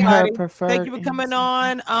right, Take care. Ranking her everybody. preferred. Thank you for coming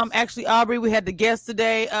on. Actually, Aubrey, we had the guest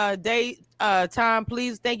today. Time,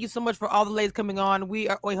 please. Thank you so much for all the ladies coming on. We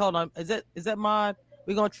are. Wait, hold on. Is that Mod?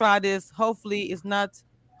 We're gonna try this. Hopefully, it's not.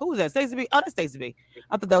 Who is that? Stacey B. Oh, that's Stacey B.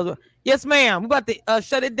 I thought that was. Yes, ma'am. We're about to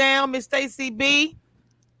shut it down, Miss Stacey B.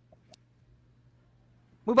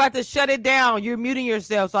 We're about to shut it down. You're muting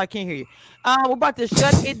yourself, so I can't hear you. We're about to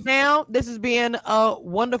shut it down. This has been a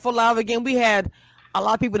wonderful live again. We had a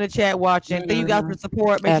lot of people in the chat watching. Thank you guys for the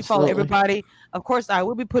support. Make sure you follow Absolutely. everybody. Of course, I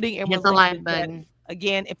will be putting Hit everyone's the link in like the chat button.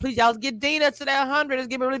 again. And please, y'all get Dina to that 100. Let's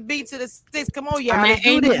give her a beat to the 6. Come on, y'all. I'm Let's at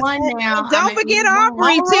do this. 81 now. And I'm don't at forget 81.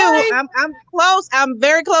 Aubrey All too. right. I'm close. I'm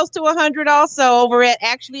very close to 100 also over at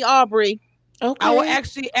actually Aubrey. Okay. I will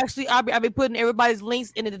actually, I'll be putting everybody's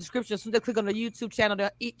links in the description. As soon as they click on the YouTube channel,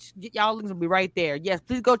 y'all links will be right there. Yes,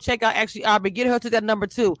 please go check out Ashley Aubrey. Get her to that number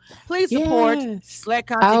 2. Please support Black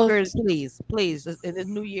content creators. Please. In this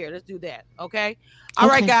new year, let's do that. Okay. All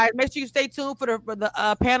right, guys. Make sure you stay tuned for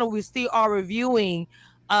the panel. We still are reviewing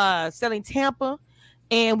Selling Tampa.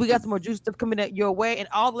 And we got some more juicy stuff coming up your way. And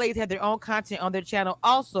all the ladies have their own content on their channel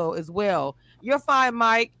also as well. You're fine,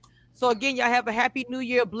 Mike. So again, y'all have a happy new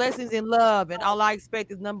year, blessings and love. And all I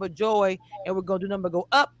expect is number joy. And we're going to do number go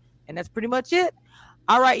up. And that's pretty much it.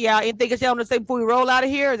 All right, y'all. Anything else y'all want to say before we roll out of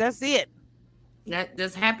here? That's it.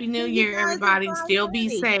 Just happy new year, everybody. Still be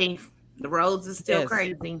safe. The roads are still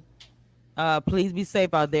crazy. Please be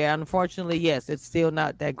safe out there. Unfortunately, yes, it's still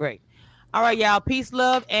not that great. All right, y'all. Peace,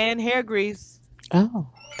 love, and hair grease. Oh,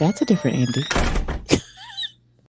 that's a different ending.